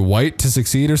they need to be white to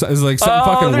succeed or something? Is it like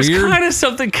something fucking weird? There's kind of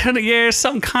something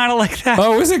something kind of like that.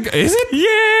 Oh, is it?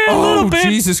 Yeah, a little bit.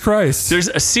 Jesus Christ. There's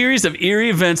a series of eerie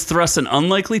events thrust an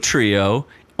unlikely trio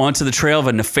onto the trail of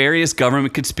a nefarious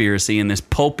government conspiracy in this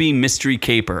pulpy mystery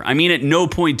caper. I mean, at no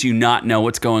point do you not know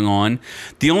what's going on.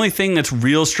 The only thing that's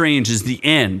real strange is the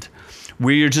end,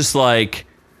 where you're just like,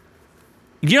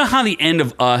 You know how the end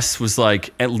of Us was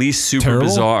like at least super Terrible?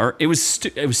 bizarre? It was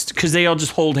because they all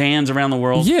just hold hands around the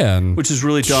world. Yeah. Which is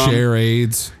really dumb. Share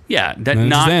AIDS. Yeah. That And it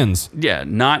not just ends. Yeah,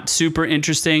 not super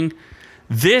interesting.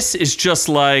 This is just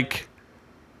like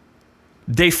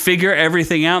they figure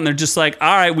everything out and they're just like,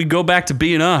 all right, we go back to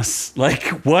being us. Like,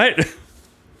 what?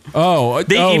 Oh,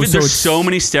 There's it's- so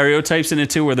many stereotypes in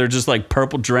it too, where they're just like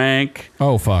purple drank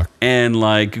Oh fuck! and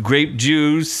like grape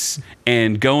juice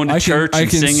and going to church I and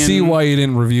can singing. see why you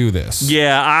didn't review this.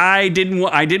 Yeah, I didn't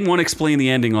want to explain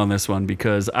the ending on this one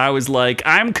because I was like,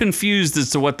 I'm confused as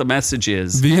to what the message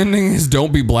is. The ending is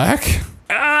 "Don't be black."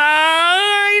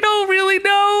 I don't really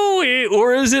know.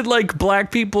 Or is it like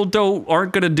black people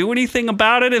aren't going to do anything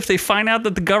about it if they find out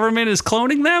that the government is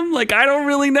cloning them? Like, I don't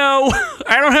really know.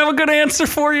 I don't have a good answer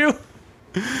for you.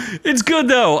 It's good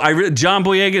though. John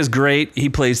Boyega is great. He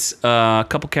plays a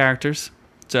couple characters.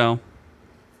 So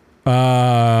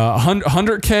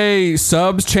 100K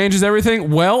subs changes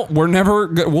everything. Well,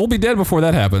 we'll be dead before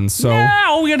that happens. So yeah,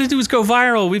 all we got to do is go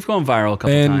viral. We've gone viral a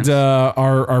couple times. and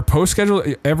our post schedule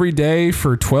every day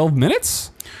for 12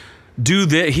 minutes.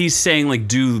 He's saying like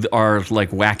do our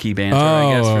like wacky banter,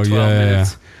 I guess, for 12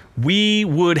 minutes. We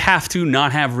would have to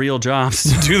not have real jobs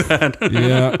to do that.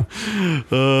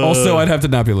 Yeah. Also, I'd have to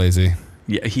not be lazy.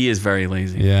 Yeah, he is very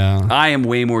lazy. Yeah. I am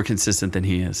way more consistent than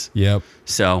he is. Yep.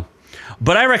 So,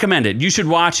 but I recommend it. You should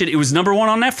watch it. It was #1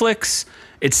 on Netflix.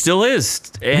 It still is.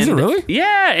 And, Is it really?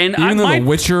 Yeah, and Even though The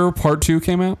Witcher Part 2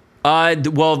 came out?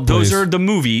 well, those Please. are the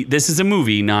movie. This is a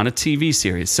movie, not a TV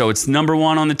series. So it's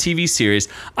 #1 on the TV series.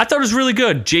 I thought it was really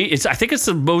good. I think it's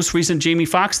the most recent Jamie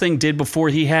Foxx thing did before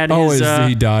he had his.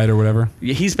 He died or whatever?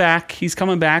 He's back. He's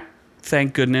coming back.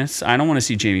 Thank goodness. I don't want to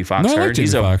see Jamie Foxx No, I like hurt. Jamie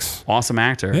He's Foxx. an awesome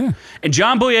actor. Yeah. And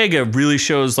John Boyega really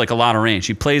shows like a lot of range.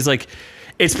 He plays like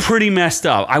it's pretty messed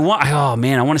up. I want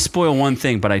to spoil one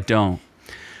thing, but I don't.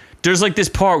 There's like this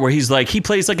part where he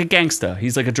plays like a gangster.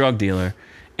 He's like a drug dealer.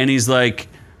 And he's like,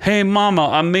 hey, mama,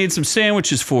 I made some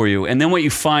sandwiches for you. And then what you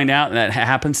find out that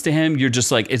happens to him, you're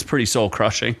just like, it's pretty soul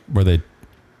crushing. Were they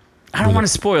I don't want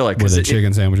to spoil it. were they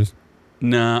chicken sandwiches?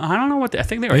 No, I don't know what I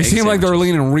think they were. They egg seem like they're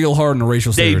sandwiches. leaning real hard into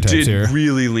racial They stereotypes did here.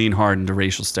 really lean hard into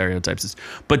racial stereotypes,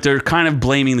 but they're kind of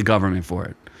blaming the government for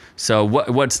it. So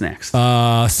what's next?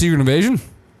 Secret Invasion?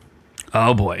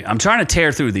 Oh boy, I'm trying to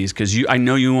tear through these because I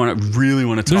know you really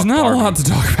want to talk. There's not Barbie. a lot to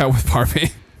talk about with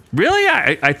Barbie. Really?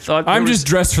 I thought I'm just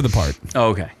dressed for the part. Oh,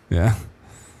 okay. Yeah.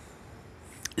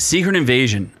 Secret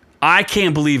Invasion. I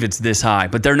can't believe it's this high,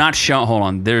 but they're not showing. Hold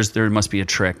on, there must be a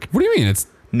trick. What do you mean? It's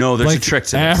No, there's like a trick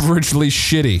to this. averagely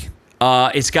shitty.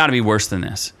 It's got to be worse than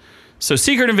this. So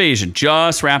Secret Invasion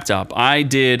just wrapped up. I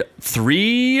did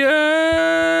 3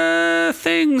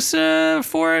 things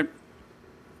for it.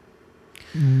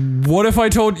 What if I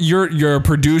told you're a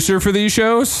producer for these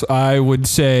shows? I would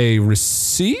say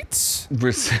receipts.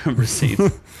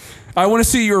 Receipts. I want to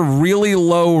see your really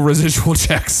low residual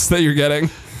checks that you're getting.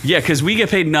 Yeah, because we get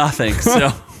paid nothing.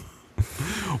 So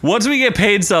once we get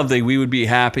paid something, we would be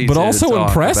happy. But to also talk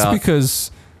impressed about.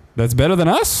 because that's better than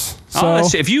us. Oh,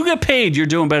 So if you get paid, you're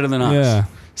doing better than us. Yeah.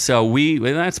 So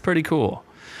that's pretty cool.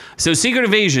 So Secret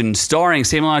Invasion, starring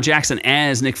Samuel L. Jackson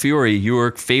as Nick Fury,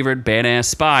 your favorite badass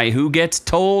spy who gets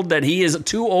told that he is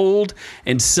too old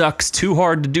and sucks too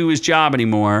hard to do his job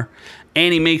anymore.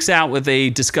 And he makes out with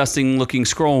a disgusting looking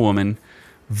Skrull woman.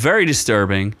 Very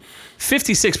disturbing.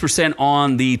 56%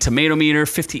 on the tomato meter,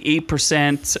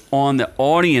 58% on the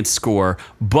audience score.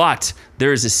 But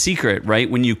there is a secret, right?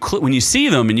 When you see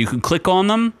them and you can click on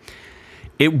them,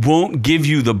 it won't give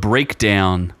you the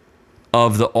breakdown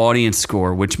of the audience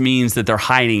score, which means that they're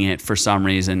hiding it for some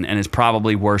reason, and it's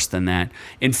probably worse than that.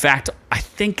 In fact, I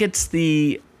think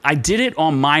I did it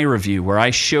on my review where I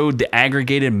showed the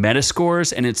aggregated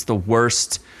Metascores, and it's the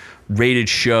worst rated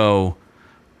show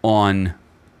on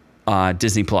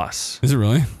Disney Plus. Is it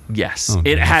really? Yes. Oh,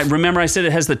 Remember I said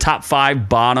it has the top 5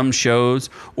 bottom shows,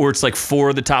 or it's like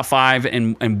 4 of the top 5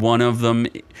 and one of them.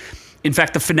 In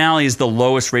fact, the finale is the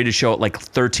lowest rated show at like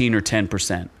 13 or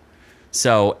 10%.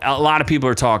 So a lot of people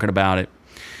are talking about it.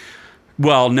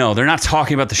 Well, no, they're not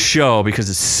talking about the show because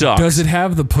it sucks. Does it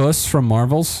have the puss from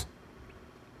Marvel's?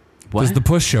 What? Does the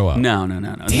puss show up? No.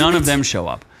 None of them show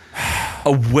up.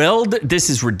 This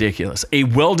is ridiculous. A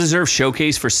well-deserved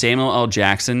showcase for Samuel L.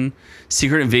 Jackson.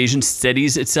 Secret Invasion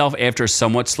steadies itself after a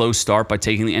somewhat slow start by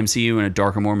taking the MCU in a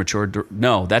darker, more mature...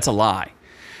 No, that's a lie.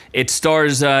 It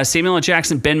stars Samuel L.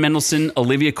 Jackson, Ben Mendelsohn,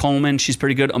 Olivia Colman. She's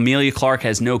pretty good. Amelia Clark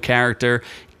has no character.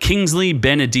 Kingsley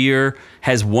Ben-Adir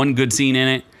has one good scene in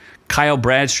it. Kyle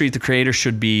Bradstreet, the creator,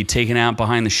 should be taken out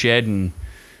behind the shed and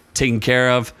taken care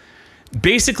of.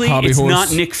 Basically, Hobby it's horse.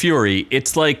 not Nick Fury.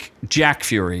 It's like Jack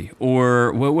Fury,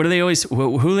 or what do they always?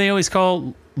 Who do they always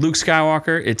call Luke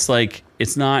Skywalker? It's like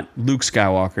it's not Luke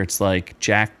Skywalker. It's like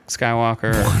Jack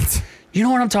Skywalker. What? You know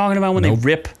what I'm talking about when Nope. they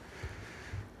rip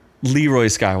Leroy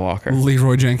Skywalker?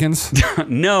 Leroy Jenkins.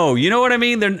 No, you know what I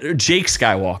mean. They're Jake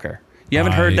Skywalker. You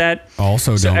haven't heard that?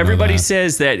 Also, So don't know everybody that.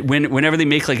 says that whenever they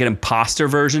make like an imposter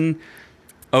version.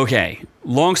 Okay,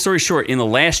 long story short, in The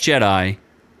Last Jedi,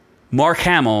 Mark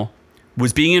Hamill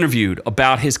was being interviewed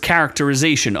about his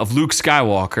characterization of Luke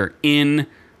Skywalker in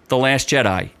The Last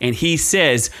Jedi. And he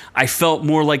says, I felt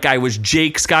more like I was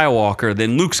Jake Skywalker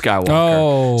than Luke Skywalker.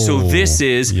 Oh, so this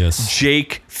is yes.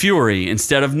 Jake Fury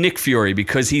instead of Nick Fury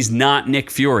because he's not Nick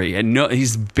Fury. And no,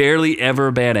 he's barely ever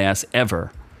a badass,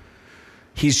 ever.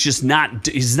 He's not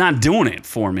doing it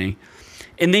for me.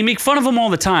 And they make fun of him all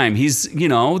the time.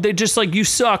 They're just like, you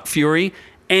suck, Fury.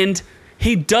 And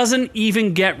he doesn't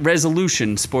even get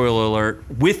resolution, spoiler alert,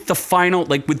 with the final,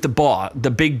 like with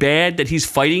the big bad that he's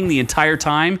fighting the entire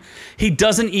time. He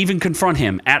doesn't even confront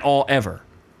him at all, ever.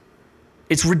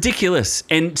 It's ridiculous.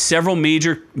 And several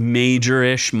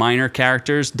major-ish minor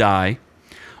characters die.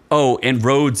 Oh, and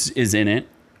Rhodes is in it.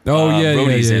 Oh,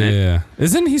 Rhodey's in it. yeah.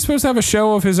 Isn't he supposed to have a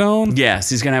show of his own? Yes,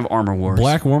 he's going to have Armor Wars.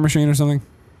 Black War Machine or something?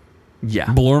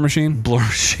 Yeah. Blur Machine? Blur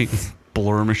Machine.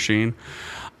 Blur Machine.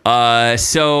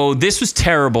 So this was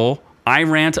terrible. I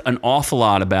rant an awful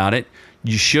lot about it.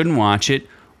 You shouldn't watch it.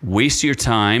 Waste your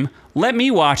time. Let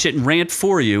me watch it and rant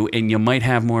for you, and you might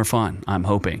have more fun, I'm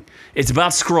hoping. It's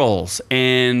about Skrulls,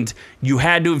 and you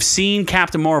had to have seen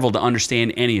Captain Marvel to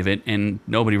understand any of it, and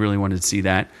nobody really wanted to see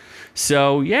that.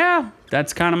 So, yeah,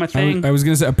 that's kind of my thing. I was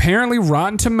going to say, apparently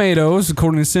Rotten Tomatoes,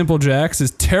 according to Simple Jacks,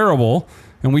 is terrible,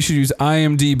 and we should use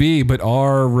IMDb, but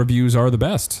our reviews are the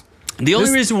best. The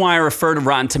only reason why I refer to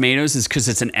Rotten Tomatoes is because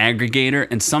it's an aggregator,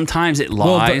 and sometimes it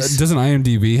lies. Well, doesn't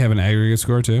IMDb have an aggregate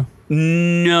score too?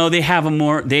 No, they have a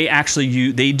more. They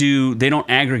actually they don't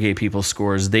aggregate people's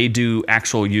scores. They do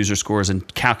actual user scores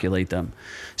and calculate them.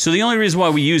 So the only reason why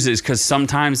we use it is because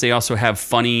sometimes they also have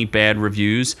funny bad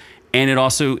reviews, and it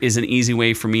also is an easy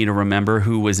way for me to remember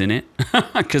who was in it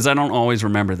because I don't always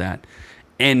remember that.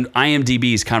 And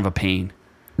IMDb is kind of a pain.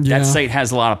 Yeah. That site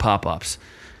has a lot of pop-ups.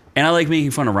 And I like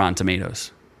making fun of Rotten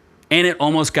Tomatoes. And it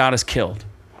almost got us killed.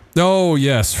 Oh,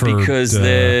 yes. Because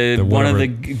one of the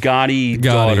Gotti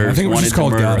daughters I think it was wanted just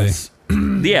called to murder Gotti.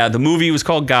 us. Yeah, the movie was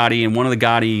called Gotti, and one of the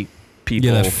Gotti people,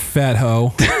 Yeah, that fat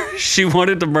hoe. she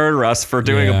wanted to murder us for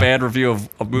doing a bad review of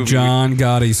a movie. John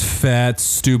Gotti's fat,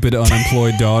 stupid,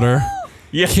 unemployed daughter.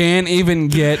 Yeah. Can't even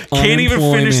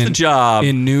finish the job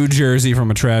in New Jersey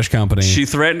from a trash company. She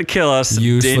threatened to kill us.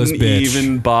 Useless didn't bitch.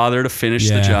 even bother to finish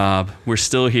the job. We're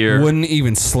still here. Wouldn't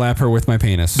even slap her with my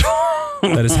penis.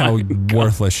 That is how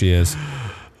worthless she is.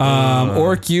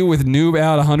 Orc U with noob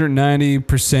out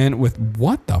 190% with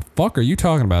what the fuck are you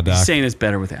talking about, Doc? He's saying it's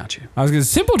better without you. I was going to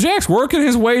Simple Jack's working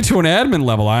his way to an admin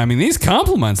level. I mean, these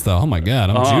compliments though. Oh my god,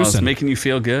 I'm juicing. It's making you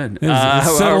feel good.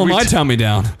 It's settling my tummy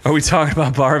down. Are we talking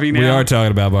about Barbie now? We are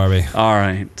talking about Barbie. All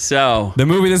right. So The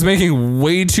movie that's making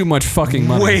way too much fucking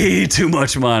money. way too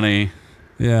much money.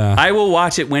 Yeah. I will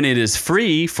watch it when it is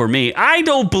free for me. I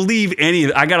don't believe any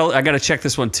of it. I gotta check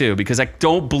this one too because I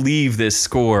don't believe this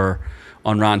score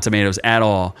on Rotten Tomatoes at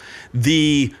all.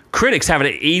 The critics have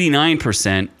it at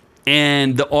 89%,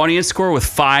 and the audience score with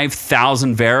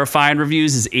 5,000 verified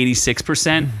reviews is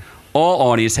 86%.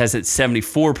 All audience has it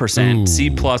 74%. Ooh. C+,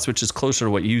 which is closer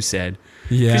to what you said.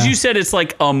 Yeah. Because you said it's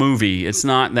like a movie. It's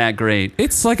not that great.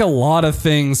 It's like a lot of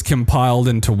things compiled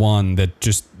into one that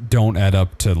just don't add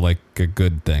up to like a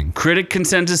good thing. Critic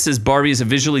consensus is Barbie is a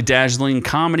visually dazzling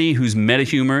comedy whose meta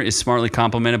humor is smartly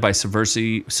complemented by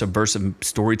subversive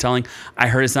storytelling. I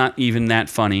heard it's not even that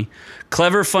funny.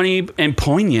 Clever, funny, and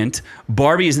poignant,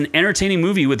 Barbie is an entertaining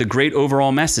movie with a great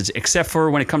overall message, except for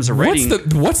when it comes to writing.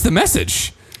 What's the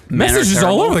message? Men are Message is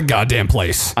all terrible. over the goddamn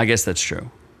place. I guess that's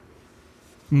true.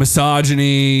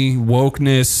 Misogyny,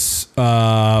 wokeness,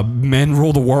 men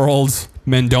rule the world,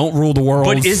 men don't rule the world.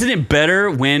 But isn't it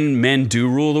better when men do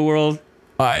rule the world?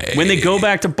 When they go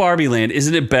back to Barbie Land,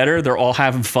 isn't it better? They're all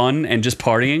having fun and just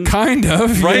partying? Kind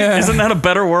of, Right? yeah. Isn't that a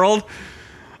better world?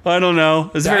 I don't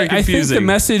know. It's very confusing. I think the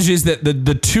message is that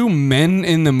the two men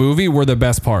in the movie were the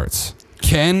best parts.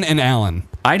 Ken and Alan.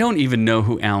 I don't even know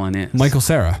who Alan is. Michael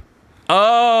Cera.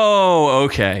 Oh,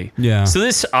 okay. Yeah. So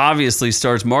this obviously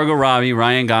stars Margot Robbie,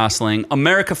 Ryan Gosling,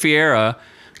 America Ferrera,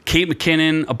 Kate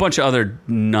McKinnon, a bunch of other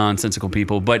nonsensical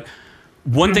people. But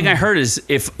one thing I heard is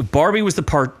if Barbie was the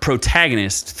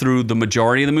protagonist through the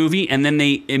majority of the movie, and then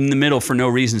they, in the middle, for no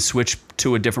reason, switch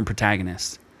to a different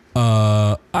protagonist.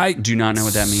 I do not know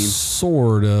what that means.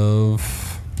 Sort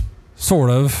of.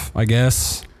 Sort of, I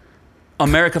guess.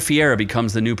 America Fiera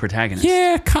becomes the new protagonist.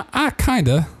 Yeah, kind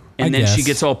of. And then she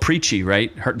gets all preachy,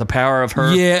 right? The power of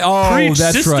her. Yeah. Oh, Preach,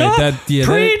 that's sister. right.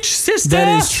 Preach, sister.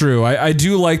 That is true. I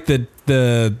do like that.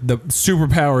 The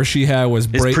superpower she had was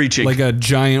preaching, like a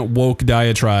giant woke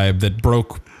diatribe that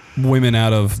broke women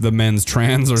out of the men's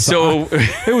trans or something.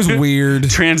 So it was weird.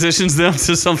 Transitions them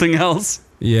to something else.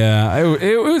 Yeah,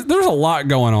 it was. There's a lot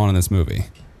going on in this movie,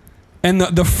 and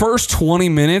the first 20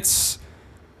 minutes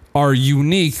are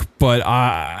unique, but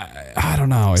I don't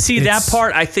know. That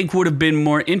part I think would have been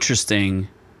more interesting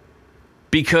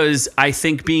because I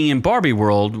think being in Barbie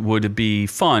World would be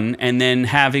fun, and then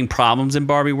having problems in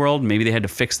Barbie World, maybe they had to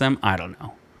fix them. I don't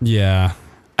know. Yeah.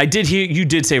 I did hear you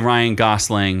did say Ryan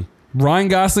Gosling. Ryan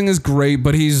Gosling is great,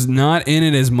 but he's not in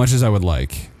it as much as I would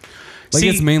like.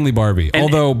 It's mainly Barbie.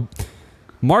 Although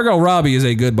Margot Robbie is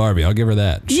a good Barbie. I'll give her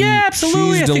that. Yeah,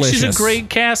 absolutely. She's I think she's a great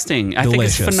casting. I think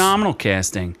it's phenomenal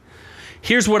casting.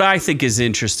 Here's what I think is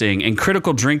interesting. And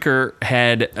Critical Drinker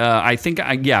had, I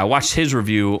watched his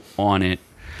review on it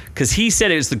because he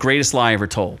said it was the greatest lie ever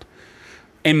told.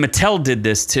 And Mattel did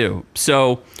this too.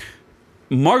 So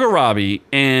Margot Robbie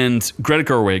and Greta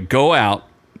Gerwig go out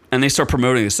and they start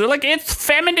promoting this. They're like, it's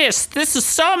feminist. This is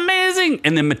so amazing.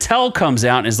 And then Mattel comes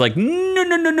out and is like, no,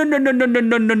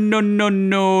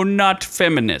 not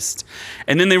feminist.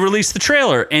 And then they release the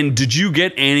trailer. And did you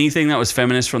get anything that was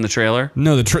feminist from the trailer?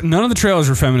 No, none of the trailers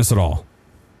were feminist at all.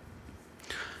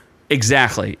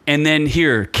 Exactly. And then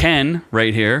here, Ken,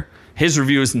 right here, his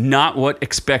review is not what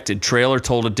expected. Trailer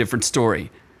told a different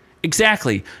story.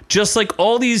 Exactly. Just like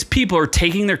all these people are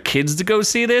taking their kids to go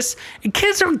see this, and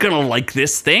kids aren't going to like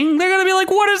this thing. They're going to be like,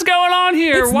 what is going on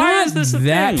here? Why is this a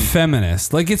that thing?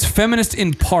 Feminist. Like, it's feminist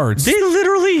in parts. They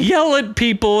literally yell at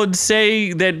people and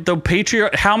say that the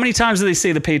patriarchy. How many times do they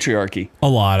say the patriarchy? A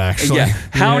lot, actually. Yeah.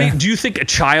 How many? Do you think a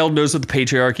child knows what the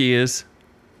patriarchy is?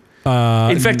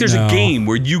 In fact, there's a game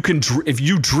where you can, if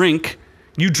you drink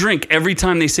every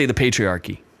time they say the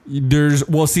patriarchy.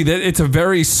 It's a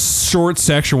very short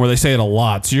section where they say it a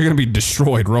lot, so you're gonna be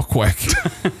destroyed real quick.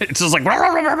 It's just like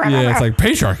it's like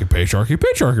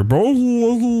patriarchy, bro.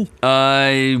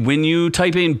 When you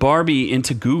type in Barbie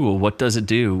into Google, what does it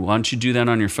do? Why don't you do that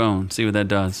on your phone? See what that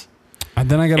does. And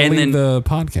then I gotta leave the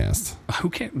podcast.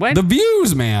 Who cares? What? The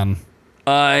views, man.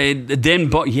 But then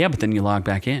you log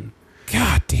back in.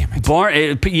 God damn it.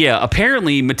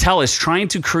 Apparently Mattel is trying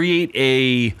to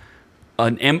create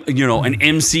an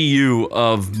MCU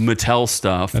of Mattel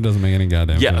stuff. That doesn't make any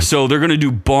goddamn sense. Yeah, so they're going to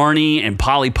do Barney and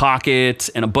Polly Pocket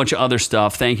and a bunch of other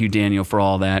stuff. Thank you, Daniel, for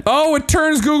all that. Oh, it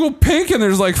turns Google pink and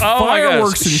there's like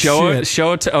fireworks and shit.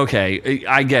 Show it. Okay,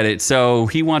 I get it. So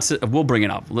he wants it. We'll bring it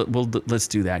up. Let's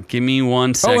do that. Give me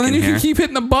 1 second. Oh, and then you can keep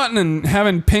hitting the button and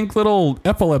having pink little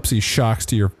epilepsy shocks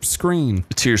to your screen.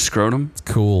 To your scrotum? It's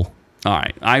cool. All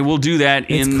right. I will do that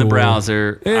in the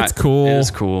browser. It's cool. It is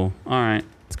cool. All right.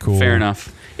 Cool. Fair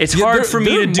enough. It's hard for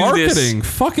me to do marketing,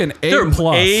 this. Fucking A+. They're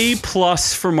A+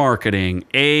 for marketing.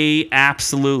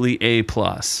 Absolutely A+.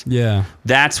 Yeah.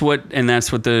 That's what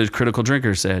the Critical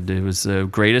Drinker said. It was the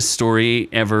greatest story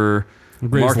ever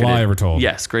Greatest lie ever told.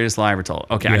 Yes, greatest lie ever told.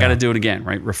 Okay, yeah. I got to do it again,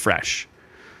 right? Refresh.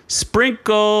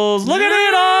 Sprinkles. Look at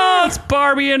it all. It's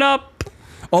Barbieing up.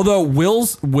 Although Will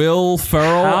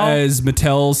Ferrell as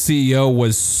Mattel's CEO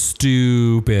was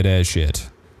stupid as shit.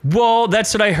 Well,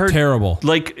 that's what I heard. Terrible.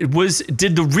 Like,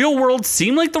 did the real world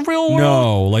seem like the real world?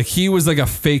 No, like he was like a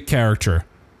fake character.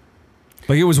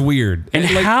 Like it was weird. And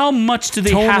like, how much do they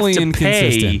totally have to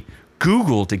pay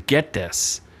Google to get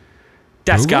this?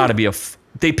 That's got to be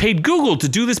they paid Google to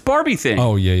do this Barbie thing.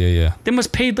 Oh, yeah. They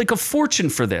must paid like a fortune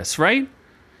for this, right?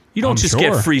 You don't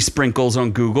get free sprinkles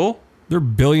on Google. They're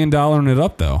 $billion-ing it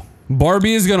up though.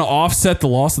 Barbie is going to offset the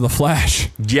loss of the Flash.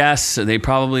 Yes, they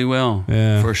probably will.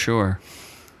 Yeah. For sure.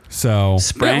 So,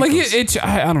 I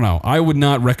don't know. I would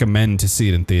not recommend to see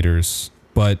it in theaters,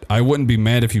 but I wouldn't be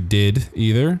mad if you did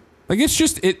either. Like, it's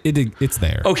just, it's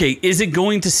there. Okay, is it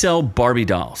going to sell Barbie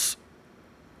dolls?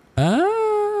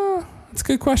 That's a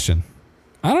good question.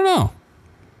 I don't know.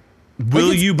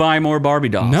 Will you buy more Barbie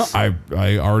dolls? No,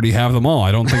 I already have them all.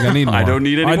 I don't think I need more. I don't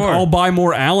need any more. I'll buy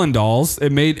more Alan dolls.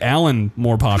 It made Alan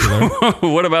more popular.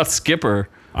 What about Skipper?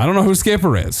 I don't know who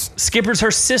Skipper is. Skipper's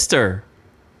her sister.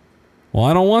 Well,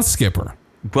 I don't want Skipper.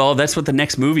 Well, that's what the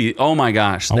next movie... Oh, my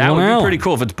gosh. That would be pretty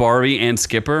cool if it's Barbie and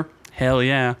Skipper. Hell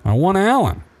yeah. I want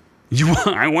Alan.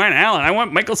 I want Alan. I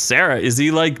want Michael Cera. Is he,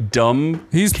 like, dumb?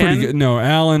 He's Ken? pretty good. No,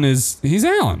 he's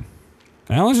Alan.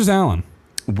 Alan's just Alan.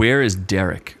 Where is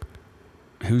Derek?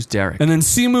 Who's Derek? And then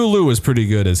Simu Liu is pretty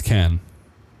good as Ken.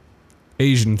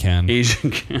 Asian Ken.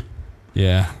 Asian Ken.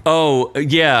 Yeah. Oh,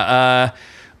 yeah.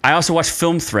 I also watched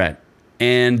Film Threat.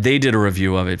 and they did a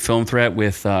review of it. Film Threat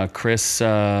with Chris.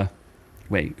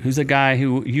 Wait, who's the guy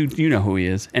who you know who he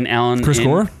is? And Alan. Chris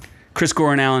Gore? Chris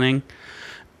Gore and Alan Ng.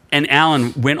 And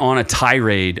Alan went on a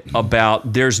tirade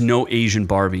about there's no Asian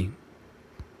Barbie.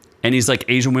 And he's like,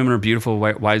 Asian women are beautiful.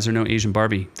 Why is there no Asian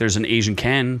Barbie? There's an Asian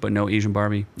Ken, but no Asian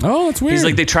Barbie. Oh, that's weird. He's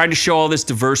like, they tried to show all this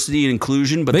diversity and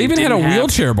inclusion, but they even had a didn't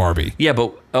wheelchair Barbie. Yeah,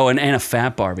 but and a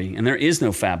fat Barbie, and there is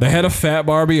no fat Barbie. They had a fat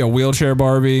Barbie, a wheelchair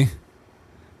Barbie,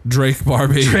 Drake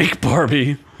Barbie. Drake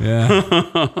Barbie.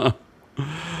 Yeah.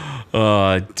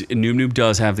 Noob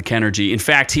does have the Kenergy. In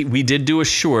fact, we did do a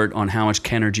short on how much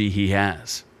Kenergy he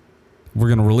has. We're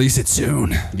going to release it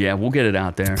soon. Yeah, we'll get it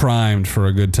out there. Primed for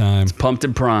a good time. Pumped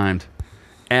and primed.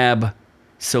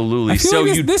 Absolutely. I feel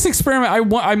like this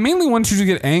experiment, I mainly want you to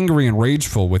get angry and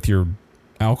rageful with your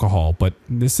alcohol, but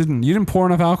you didn't pour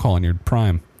enough alcohol in your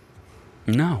prime.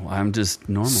 No, I'm just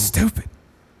normal. Stupid.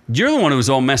 You're the one who was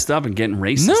all messed up and getting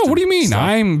racist. No, what do you mean?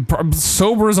 I'm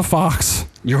sober as a fox.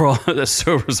 You're all as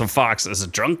sober as a fox, as a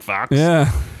drunk fox.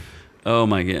 Yeah. Oh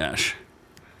my gosh.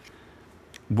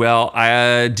 Well,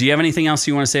 do you have anything else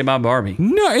you want to say about Barbie?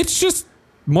 No, it's just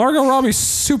Margot Robbie's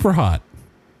super hot.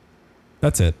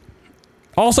 That's it.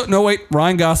 Also, no wait,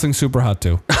 Ryan Gosling's super hot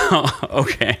too.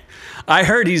 Okay. I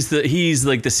heard he's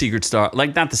like the secret star,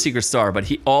 like not the secret star,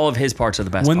 but all of his parts are the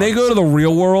best. When they go to the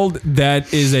real world,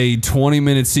 that is a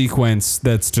 20-minute sequence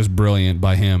that's just brilliant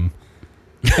by him.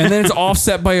 And then it's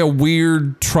offset by a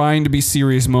weird trying to be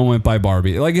serious moment by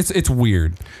Barbie. Like it's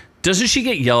weird. Doesn't she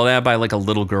get yelled at by like a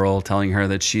little girl telling her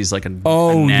that she's like a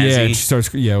nazi? Yeah, she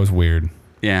starts. Yeah, it was weird.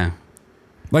 Yeah.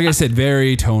 Like I said,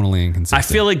 very tonally inconsistent. I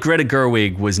feel like Greta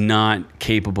Gerwig was not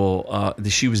capable.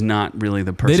 She was not really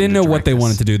the person. They didn't know what they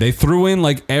wanted to do. They threw in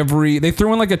like a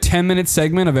 10-minute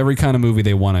segment of every kind of movie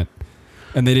they wanted,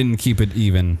 and they didn't keep it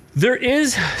even.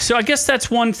 So I guess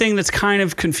that's one thing that's kind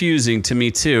of confusing to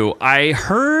me too. I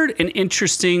heard an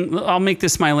interesting. I'll make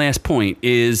this my last point.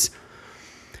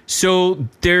 So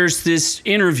there's this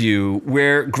interview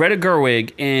where Greta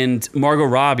Gerwig and Margot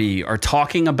Robbie are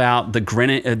talking about the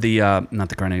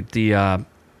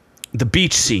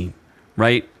beach scene,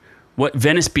 right?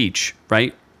 Venice Beach,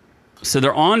 right? So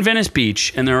they're on Venice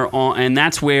Beach and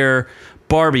that's where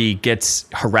Barbie gets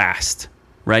harassed,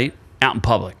 right? Out in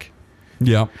public.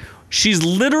 Yeah. She's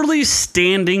literally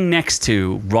standing next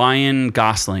to Ryan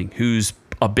Gosling, who's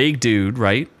a big dude,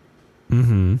 right?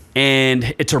 Mm-hmm.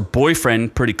 And it's her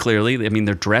boyfriend, pretty clearly. I mean,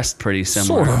 they're dressed pretty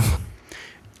similar. Sort of.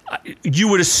 You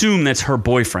would assume that's her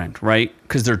boyfriend, right?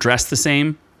 Because they're dressed the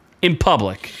same in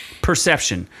public.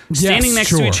 Perception. Standing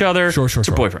next to each other. Sure. It's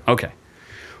her boyfriend. Okay.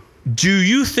 Do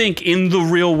you think in the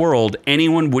real world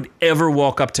anyone would ever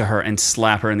walk up to her and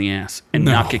slap her in the ass and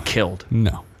not get killed?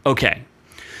 No. Okay.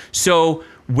 So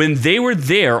when they were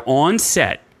there on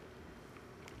set,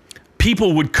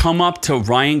 people would come up to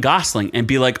Ryan Gosling and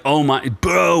be like, "Oh my,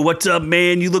 bro, what's up,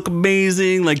 man? You look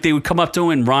amazing." Like they would come up to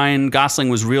him and Ryan Gosling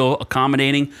was real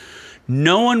accommodating.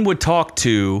 No one would talk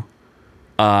to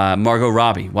Margot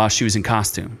Robbie while she was in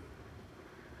costume.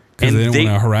 Because they didn't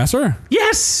want to harass her?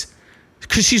 Yes.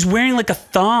 Because she's wearing like a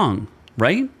thong,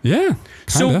 right? Yeah. Kinda.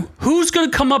 So who's going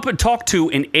to come up and talk to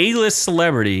an A-list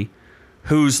celebrity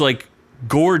who's like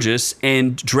gorgeous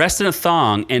and dressed in a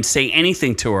thong and say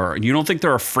anything to her? You don't think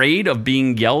they're afraid of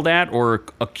being yelled at or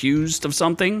accused of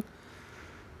something?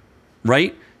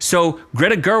 Right? So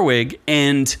Greta Gerwig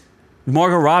and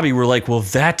Margot Robbie were like, well,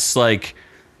 that's like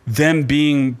them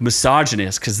being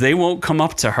misogynist because they won't come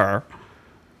up to her.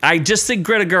 I just think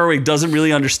Greta Gerwig doesn't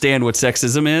really understand what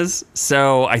sexism is.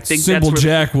 So I think Simple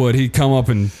Jack would. He'd come up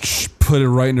and put it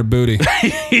right in her booty.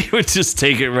 He would just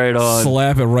take it right on.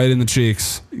 Slap it right in the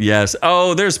cheeks. Yes.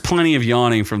 Oh, there's plenty of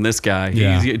yawning from this guy.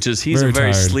 Yeah. He's very a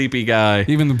very tired. sleepy guy.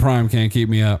 Even the prime can't keep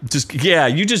me up.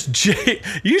 You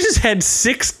just had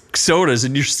 6 sodas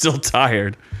and you're still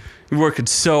tired. You're working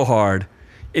so hard.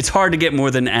 It's hard to get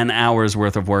more than an hour's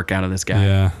worth of work out of this guy.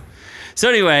 Yeah. So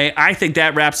anyway, I think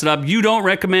that wraps it up. You don't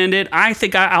recommend it. I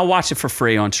think I'll watch it for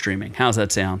free on streaming. How's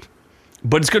that sound?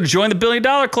 But it's going to join the $1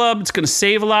 billion club. It's going to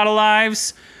save a lot of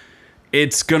lives.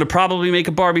 It's going to probably make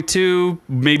a Barbie 2.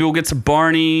 Maybe we'll get some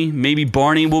Barney. Maybe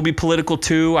Barney will be political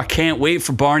too. I can't wait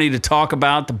for Barney to talk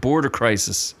about the border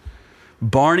crisis.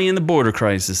 Barney and the border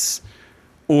crisis.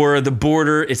 Or the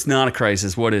border, it's not a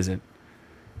crisis. What is it?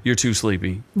 You're too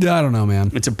sleepy. Yeah, I don't know, man.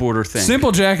 It's a border thing.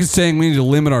 Simple Jack is saying we need to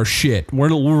limit our shit. We're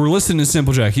listening to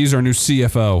Simple Jack. He's our new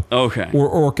CFO. Okay. Or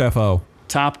OrcFO.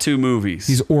 Top 2 movies.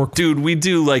 He's Orc. Dude, we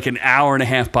do like an hour and a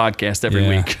half podcast every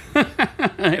week.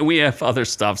 We have other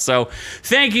stuff. So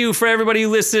thank you for everybody who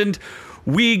listened.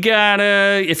 We got,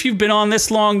 if you've been on this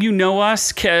long, you know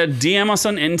us. DM us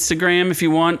on Instagram if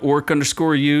you want,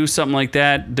 orc_you, something like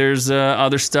that. There's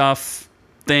other stuff,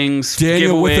 things,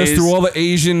 Daniel giveaways. with us through all the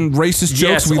Asian racist jokes.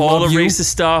 Yes, We all love the you. racist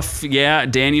stuff. Yeah,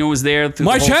 Daniel was there. Through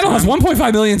My the whole channel has time.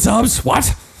 1.5 million subs.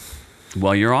 What?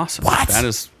 Well, you're awesome. What? That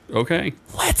is okay.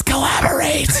 Let's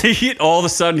collaborate. All of a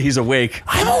sudden, he's awake.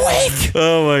 I'm awake.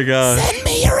 Oh my god. Send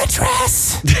me your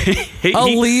address. He- I'll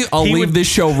he- leave he would- this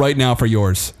show right now for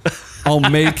yours. I'll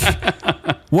make.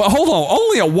 Well, hold on.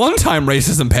 Only a one-time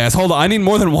racism pass. Hold on. I need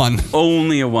more than one.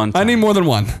 Only a one. I need more than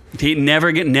one. He never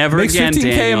again, Makes Daniel.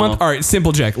 15K a month. All right,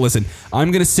 Simple Jack. Listen,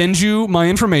 I'm gonna send you my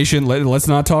information. Let's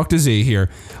not talk to Z here.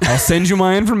 I'll send you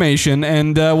my information,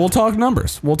 and we'll talk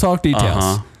numbers. We'll talk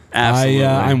details. Absolutely.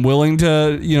 I'm willing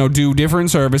to do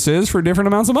different services for different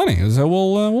amounts of money. So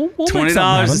we'll make something $20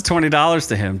 happen. is $20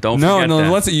 to him. Don't No, forget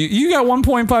that. let's. You got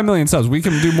 1.5 million subs. We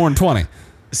can do more than 20.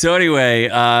 So anyway,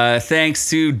 thanks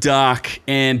to Doc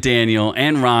and Daniel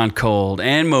and Ron Cold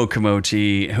and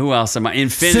Mokomochi. Who else am I?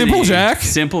 Infinity. Simple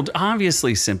Jack.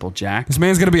 Obviously Simple Jack. This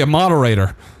man's gonna be a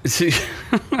moderator.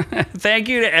 Thank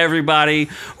you to everybody.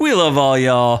 We love all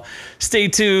y'all. Stay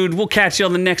tuned. We'll catch you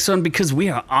on the next one because we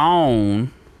are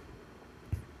on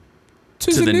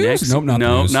To the news? next. Nope, not the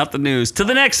news. not the news. To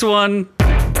the next one.